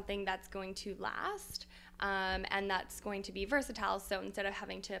something that's going to last, and that's going to be versatile. So instead of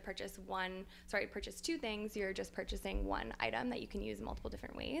having to purchase two things, you're just purchasing one item that you can use in multiple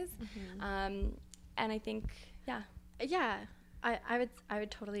different ways. And I think, I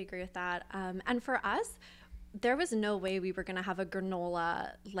would totally agree with that. And for us, there was no way we were going to have a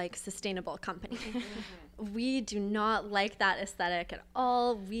granola like sustainable company. We do not like that aesthetic at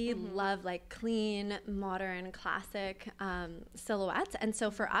all. We love like clean, modern, classic silhouettes. And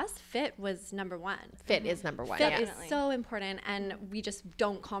so for us, fit was number one. Fit is number one. Fit is so important, and we just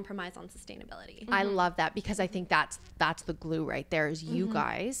don't compromise on sustainability. I love that, because I think that's the glue right there is you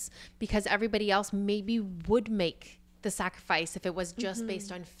guys, because everybody else maybe would make the sacrifice if it was just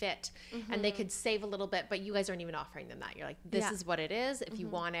based on fit, and they could save a little bit, but you guys aren't even offering them that. You're like, this is what it is if you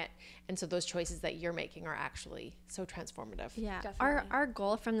want it. And so those choices that you're making are actually so transformative. Our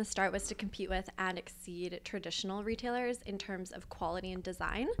goal from the start was to compete with and exceed traditional retailers in terms of quality and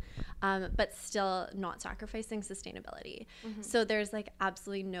design, but still not sacrificing sustainability. So there's like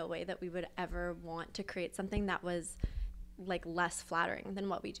absolutely no way that we would ever want to create something that was like less flattering than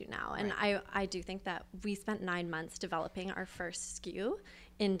what we do now. And I do think that we spent 9 months developing our first SKU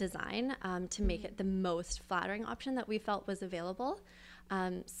in design to make it the most flattering option that we felt was available.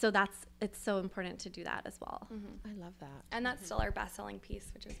 So it's so important to do that as well. I love that. And that's still our best selling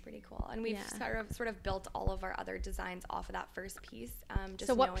piece, which is pretty cool. And we've sort of built all of our other designs off of that first piece.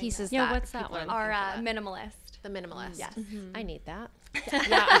 So what piece is that? What's that one? Our minimalist. The minimalist. Yes. I need that.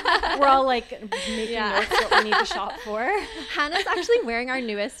 We're all like making notes what we need to shop for. Hannah's actually wearing our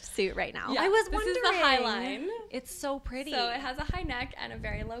newest suit right now. I was wondering. This is the High Line. It's so pretty. So it has a high neck and a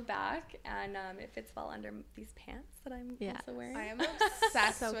very low back, and it fits well under these pants that I'm also wearing. I am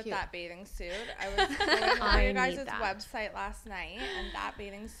obsessed with that bathing suit. I was going over your guys' website last night, and that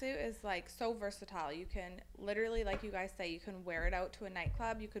bathing suit is like so versatile. You can literally, like you guys say, you can wear it out to a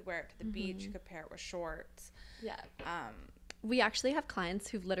nightclub. You could wear it to the beach. You could pair it with shorts. We actually have clients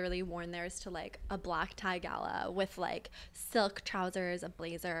who've literally worn theirs to like a black tie gala with like silk trousers, a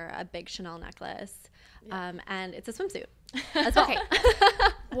blazer, a big Chanel necklace, and it's a swimsuit as well. Okay.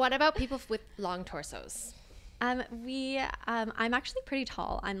 What about people with long torsos? I'm actually pretty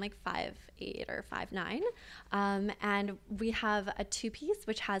tall. I'm like 5'8" or 5'9", and we have a 2-piece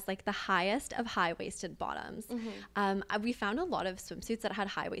which has like the highest of high-waisted bottoms. We found a lot of swimsuits that had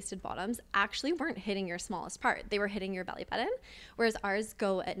high-waisted bottoms actually weren't hitting your smallest part. They were hitting your belly button, whereas ours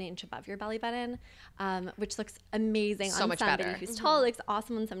go an inch above your belly button, which looks amazing on somebody who's tall. It looks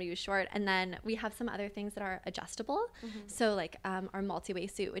awesome on somebody who's short. And then we have some other things that are adjustable. So like our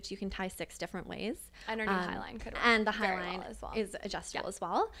multi-waist suit, which you can tie 6 different ways. And our new High Line could work and the High Line is adjustable as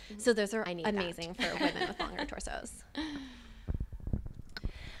well. So those are amazing for women with longer torsos.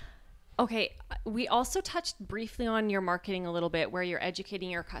 Okay, we also touched briefly on your marketing a little bit, where you're educating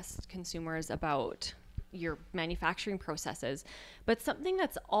your consumers about your manufacturing processes. But something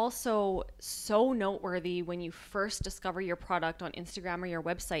that's also so noteworthy when you first discover your product on Instagram or your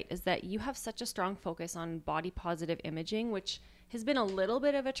website is that you have such a strong focus on body positive imaging, which has been a little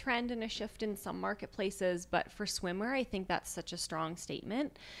bit of a trend and a shift in some marketplaces. But for swimwear, I think that's such a strong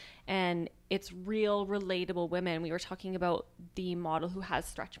statement. And it's real, relatable women. We were talking about the model who has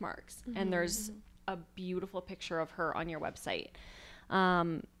stretch marks, and there's a beautiful picture of her on your website.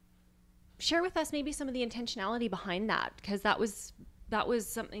 Share with us maybe some of the intentionality behind that, because that was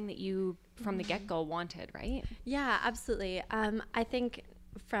something that you from the get-go wanted, right? Yeah, absolutely. I think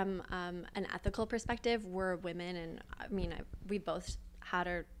from an ethical perspective, we're women, and I mean, we both had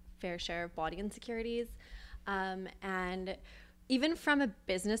our fair share of body insecurities. And even from a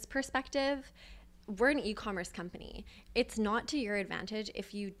business perspective, we're an e-commerce company. It's not to your advantage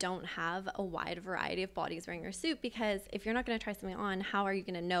if you don't have a wide variety of bodies wearing your suit, because if you're not going to try something on, how are you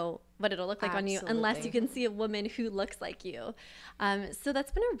going to know what it'll look like on you unless you can see a woman who looks like you? So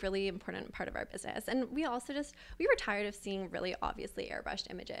that's been a really important part of our business. And we also we were tired of seeing really obviously airbrushed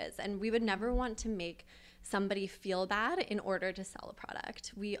images, and we would never want to make somebody feel bad in order to sell a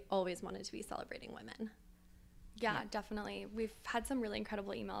product. We always wanted to be celebrating women. Yeah, definitely. We've had some really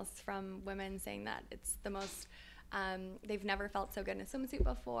incredible emails from women saying that it's the most, they've never felt so good in a swimsuit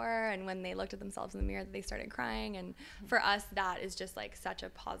before. And when they looked at themselves in the mirror, they started crying. And for us, that is just like such a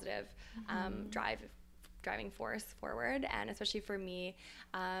positive driving force forward. And especially for me,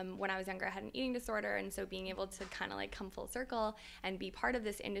 when I was younger, I had an eating disorder. And so being able to kind of like come full circle and be part of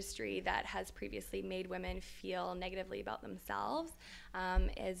this industry that has previously made women feel negatively about themselves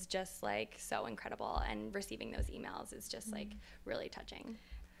is just like so incredible. And receiving those emails is just like really touching.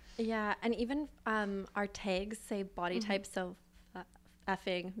 Yeah. And even our tags say body type so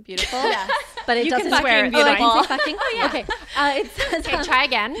effing beautiful. Yes. But it doesn't swear fucking it's beautiful. Fucking? Oh, yeah. Okay. It says, Okay, try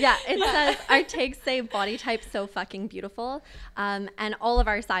again. Yeah, it says our tags say body type so fucking beautiful. And all of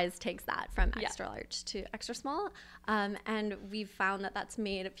our size takes that from extra large to extra small. And we've found that that's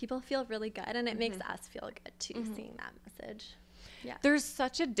made people feel really good, and it makes us feel good too, seeing that message. Yeah. There's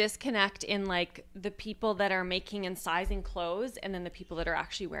such a disconnect in like the people that are making and sizing clothes and then the people that are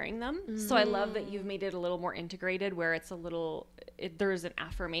actually wearing them. So I love that you've made it a little more integrated, where it's a little, there's an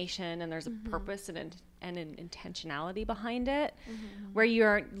affirmation and there's a purpose and an intentionality behind it, where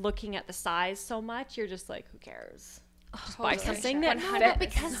you're looking at the size so much, you're just like, who cares? Just buy something that fits.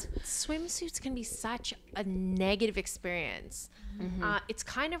 Because swimsuits can be such a negative experience. It's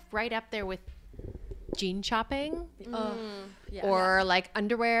kind of right up there with jean shopping or like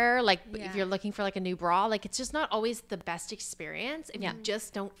underwear, like if you're looking for like a new bra, like it's just not always the best experience if you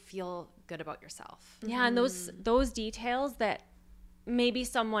just don't feel good about yourself. Yeah, and those details that maybe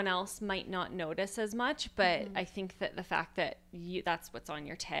someone else might not notice as much, but I think that the fact that that's what's on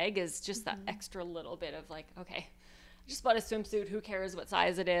your tag is just that extra little bit of like, okay, I just bought a swimsuit, who cares what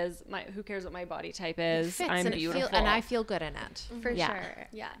size it is, who cares what my body type is, I'm beautiful. And I feel good in it. For sure.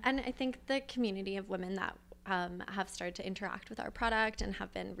 Yeah. And I think the community of women that have started to interact with our product and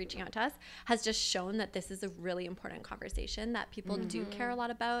have been reaching out to us has just shown that this is a really important conversation that people do care a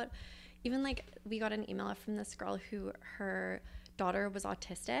lot about. Even like we got an email from this girl who her daughter was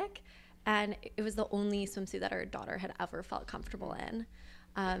autistic, and it was the only swimsuit that her daughter had ever felt comfortable in.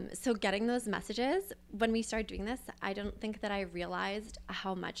 So getting those messages, when we started doing this, I don't think that I realized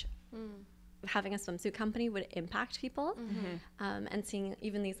how much having a swimsuit company would impact people. And seeing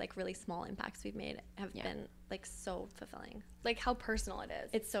even these like really small impacts we've made have been like so fulfilling. Like how personal it is.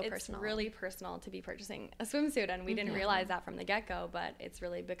 It's so personal. It's really personal to be purchasing a swimsuit, and we didn't realize that from the get-go, but it's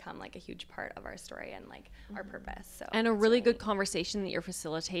really become like a huge part of our story and like our purpose. So and a really good conversation that you're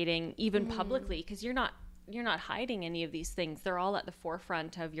facilitating even publicly, because you're not hiding any of these things. They're all at the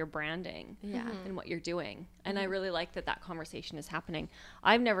forefront of your branding and what you're doing. And I really like that conversation is happening.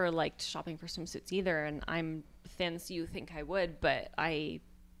 I've never liked shopping for swimsuits either, and I'm thin, so you think I would, but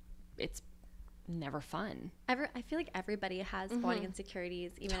it's never fun. I feel like everybody has body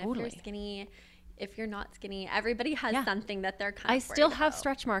insecurities, even if you're skinny. If you're not skinny, everybody has something that they're kind of I still worried have about.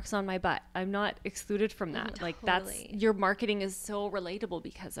 stretch marks on my butt. I'm not excluded from that. Like that's, your marketing is so relatable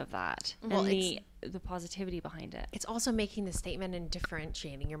because of that. Well, and the positivity behind it. It's also making the statement and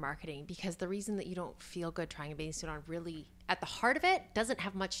differentiating your marketing, because the reason that you don't feel good trying a bathing suit on really at the heart of it doesn't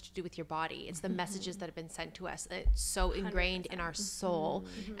have much to do with your body. It's the messages that have been sent to us. It's so ingrained in our soul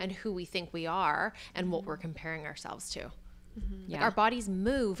and who we think we are and what we're comparing ourselves to. Like our bodies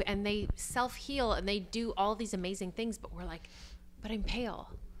move and they self-heal and they do all these amazing things, but we're like, but I'm pale,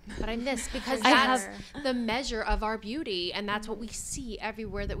 but I'm this, because that's the measure of our beauty, and that's what we see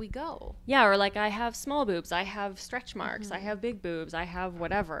everywhere that we go. Yeah, or like I have small boobs, I have stretch marks, I have big boobs, I have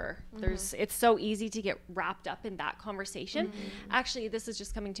whatever. It's so easy to get wrapped up in that conversation. Actually, this is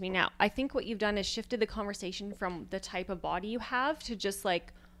just coming to me now. I think what you've done is shifted the conversation from the type of body you have to just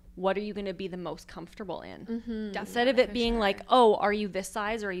like, what are you going to be the most comfortable in? Instead of it being like, oh, are you this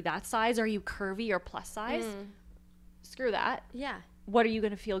size? Or are you that size? Are you curvy or plus size? Screw that. Yeah. what are you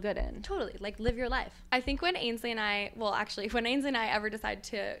going to feel good in? Totally. Like, live your life. I think when Ainsley and I ever decide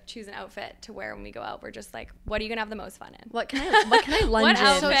to choose an outfit to wear when we go out, we're just like, what are you gonna have the most fun in? What can I lunge What in?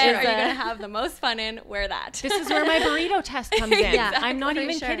 outfit are you gonna have the most fun in? Wear that. This is where my burrito test comes in. Yeah, I'm not for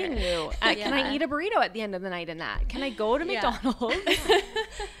even sure. kidding you. Can I eat a burrito at the end of the night in that? Can I go to McDonald's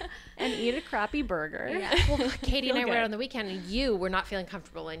and eat a crappy burger? Yeah. Well, Katie and I Feel were out good. on the weekend, and you were not feeling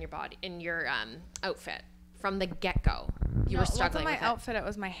comfortable in your body, in your outfit from the get-go. You were struggling my with it. outfit. It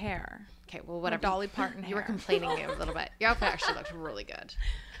was my hair. Okay, well, whatever. Dolly Parton You were hair. complaining a little bit. Your outfit actually looked really good.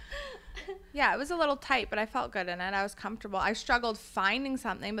 Yeah, it was a little tight, but I felt good in it. I was comfortable. I struggled finding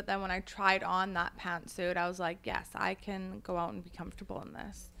something, but then when I tried on that pantsuit, I was like, yes, I can go out and be comfortable in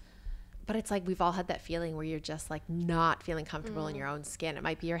this. But it's like we've all had that feeling where you're just like not feeling comfortable in your own skin. It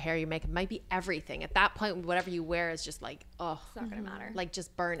might be your hair, your makeup, it might be everything. At that point, whatever you wear is just like, oh, It's not gonna matter. like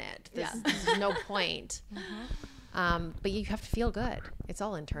just burn it. There's no point. But you have to feel good. It's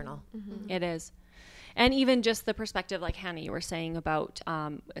all internal. It is. And even just the perspective, like Hannah, you were saying about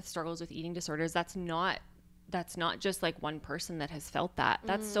struggles with eating disorders, that's not just like one person that has felt that.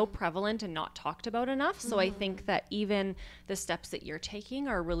 That's so prevalent and not talked about enough. So I think that even the steps that you're taking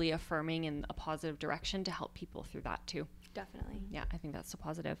are really affirming in a positive direction to help people through that too. Definitely. Yeah, I think that's so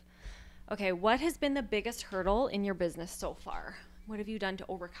positive. Okay, what has been the biggest hurdle in your business so far? What have you done to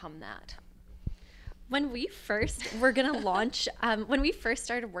overcome that? When we first were going to launch, when we first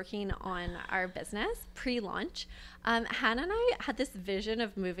started working on our business, pre-launch, Hannah and I had this vision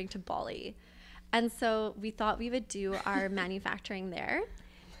of moving to Bali. And so we thought we would do our manufacturing there.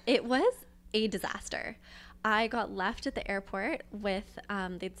 It was a disaster. I got left at the airport with,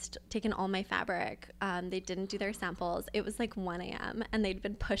 they'd taken all my fabric. They didn't do their samples. It was like 1 a.m. and they'd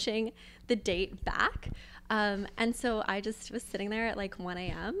been pushing the date back. And so I just was sitting there at like 1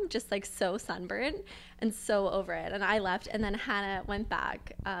 a.m., just like so sunburned and so over it. And I left, and then Hannah went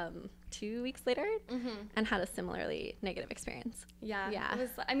back 2 weeks later and had a similarly negative experience. Yeah. Yeah. It was,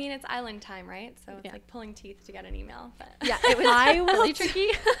 I mean, it's island time, right? So it's Yeah. like pulling teeth to get an email. But Yeah, it was really tricky.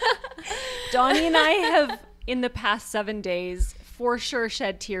 Donnie and I have, in the past 7 days, for sure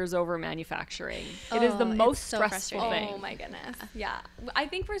shed tears over manufacturing. It is the Oh, it's most so stressful frustrating. thing. oh my goodness. Yeah. I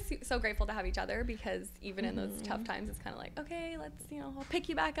think we're so grateful to have each other, because even in those tough times, it's kind of like, okay, let's, I'll pick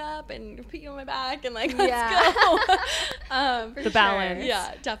you back up and put you on my back and like, let's go. The balance.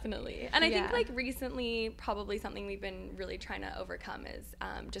 Yeah, definitely. And I think Yeah. like recently, probably something we've been really trying to overcome is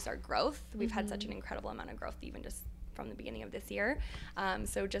just our growth. We've had such an incredible amount of growth, even just from the beginning of this year.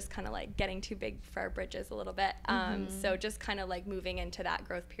 So just kind of like getting too big for our bridges a little bit. So just kind of like moving into that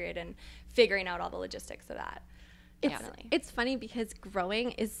growth period and figuring out all the logistics of that. Definitely. It's funny because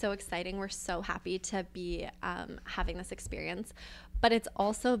growing is so exciting. We're so happy to be having this experience, but it's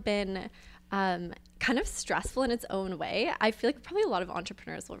also been kind of stressful in its own way. I feel like probably a lot of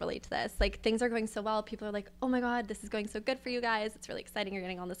entrepreneurs will relate to this. Like, things are going so well. People are like, oh my God, this is going so good for you guys. It's really exciting. You're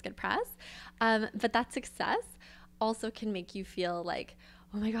getting all this good press. But that success also can make you feel like,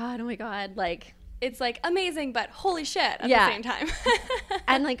 oh my God, like, it's like amazing, but holy shit at Yeah. the same time.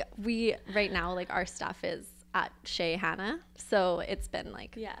 and like right now, like our stuff is at Shea Hannah. So it's been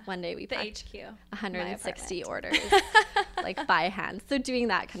like one day we the packed HQ. 160 orders like by hand. So doing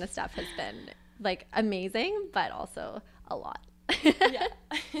that kind of stuff has been like amazing, but also a lot. Yeah.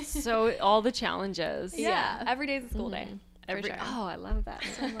 So all the challenges. Yeah. Every day's a school day. sure. Oh, I love that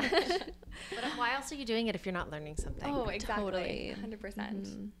so much. But why else are you doing it if you're not learning something? Oh, exactly. Totally.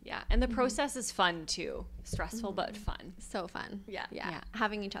 100%. Yeah, and the process is fun too. Stressful but fun. So fun. Yeah. Yeah.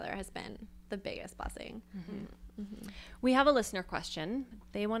 Having each other has been the biggest blessing. We have a listener question.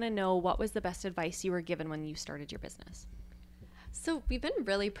 They want to know, what was the best advice you were given when you started your business? So we've been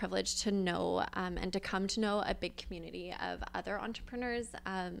really privileged to know and to come to know a big community of other entrepreneurs.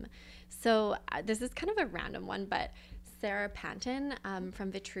 So this is kind of a random one, but Sarah Panton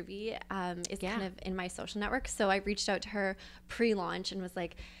from Vitruvi is kind of in my social network. So I reached out to her pre-launch and was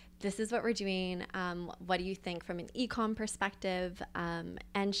like, this is what we're doing. What do you think from an e-com perspective?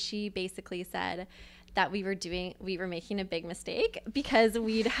 And she basically said that we were making a big mistake because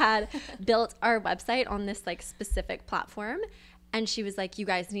we'd had built our website on this like specific platform. And she was like, you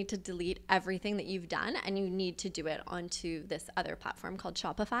guys need to delete everything that you've done and you need to do it onto this other platform called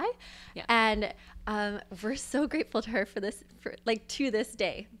Shopify. Yeah. And we're so grateful to her for this, to this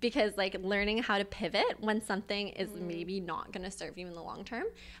day, because like learning how to pivot when something is maybe not going to serve you in the long term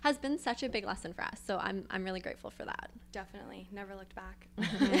has been such a big lesson for us. So I'm really grateful for that. Definitely. Never looked back.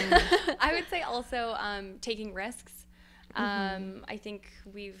 I would say also taking risks. I think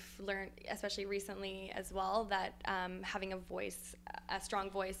we've learned, especially recently as well, that having a strong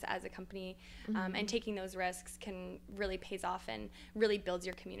voice as a company and taking those risks can really pays off and really builds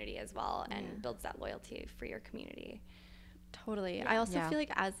your community as well and builds that loyalty for your community. Totally. I also feel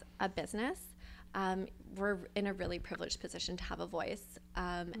like as a business, we're in a really privileged position to have a voice,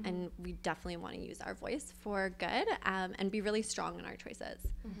 and we definitely want to use our voice for good, and be really strong in our choices.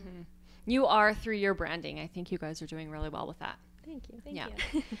 You are, through your branding. I think you guys are doing really well with that. Thank you. Thank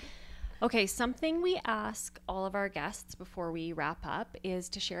you. Okay, something we ask all of our guests before we wrap up is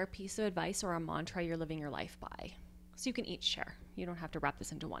to share a piece of advice or a mantra you're living your life by. So you can each share. You don't have to wrap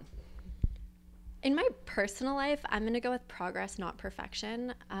this into one. In my personal life, I'm going to go with progress, not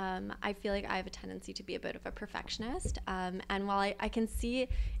perfection. I feel like I have a tendency to be a bit of a perfectionist. And while I can see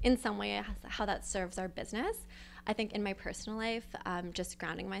in some way how that serves our business, I think in my personal life, just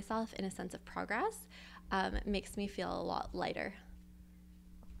grounding myself in a sense of progress makes me feel a lot lighter.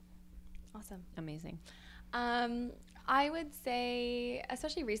 Awesome. Amazing. I would say,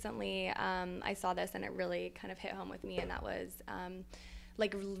 especially recently, I saw this and it really kind of hit home with me, and that was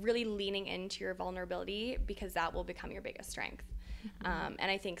like really leaning into your vulnerability, because that will become your biggest strength. And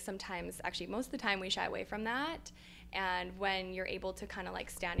I think sometimes, actually most of the time, we shy away from that. And when you're able to kind of like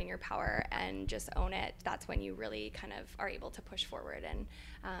stand in your power and just own it, that's when you really kind of are able to push forward and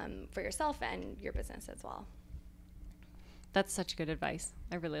for yourself and your business as well. That's such good advice.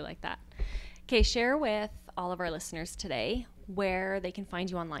 I really like that. Okay, share with all of our listeners today where they can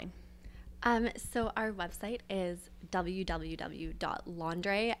find you online. So our website is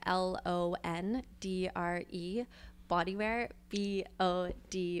www.Londré, Londre, Bodywear,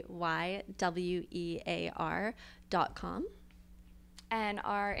 BODYWEAR.com. And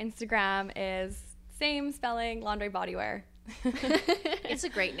our Instagram is same spelling, Londré Bodywear. It's a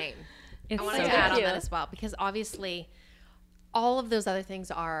great name. It's I wanted so to add good. on that as well, because obviously all of those other things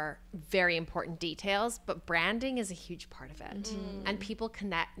are very important details, but branding is a huge part of it. And people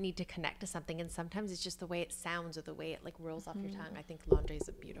need to connect to something, and sometimes it's just the way it sounds or the way it like rolls off your tongue. I think Londré is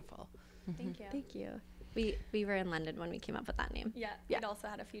beautiful. Thank you. Thank you. We were in London when we came up with that name. Yeah, we'd also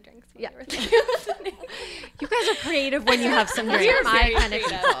had a few drinks. Yeah. You guys are creative when you have some drinks. You're My very kind of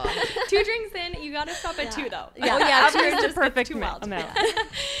creative. people. 2 drinks in, you gotta stop at 2 though. Yeah, After the perfect too wild. amount.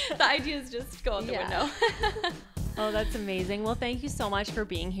 The ideas just go out the window. Oh, that's amazing. Well, thank you so much for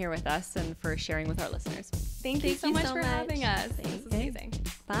being here with us and for sharing with our listeners. Thank you so much for having us. This is Okay. amazing.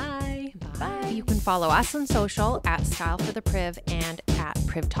 Bye. Bye. You can follow us on social at Style for the Priv and at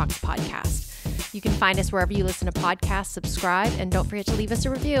Priv Talks Podcast. You can find us wherever you listen to podcasts, subscribe, and don't forget to leave us a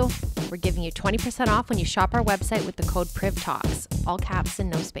review. We're giving you 20% off when you shop our website with the code PRIVTALKS, all caps and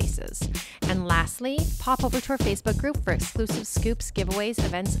no spaces. And lastly, pop over to our Facebook group for exclusive scoops, giveaways,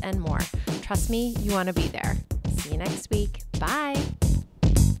 events, and more. Trust me, you want to be there. See you next week. Bye.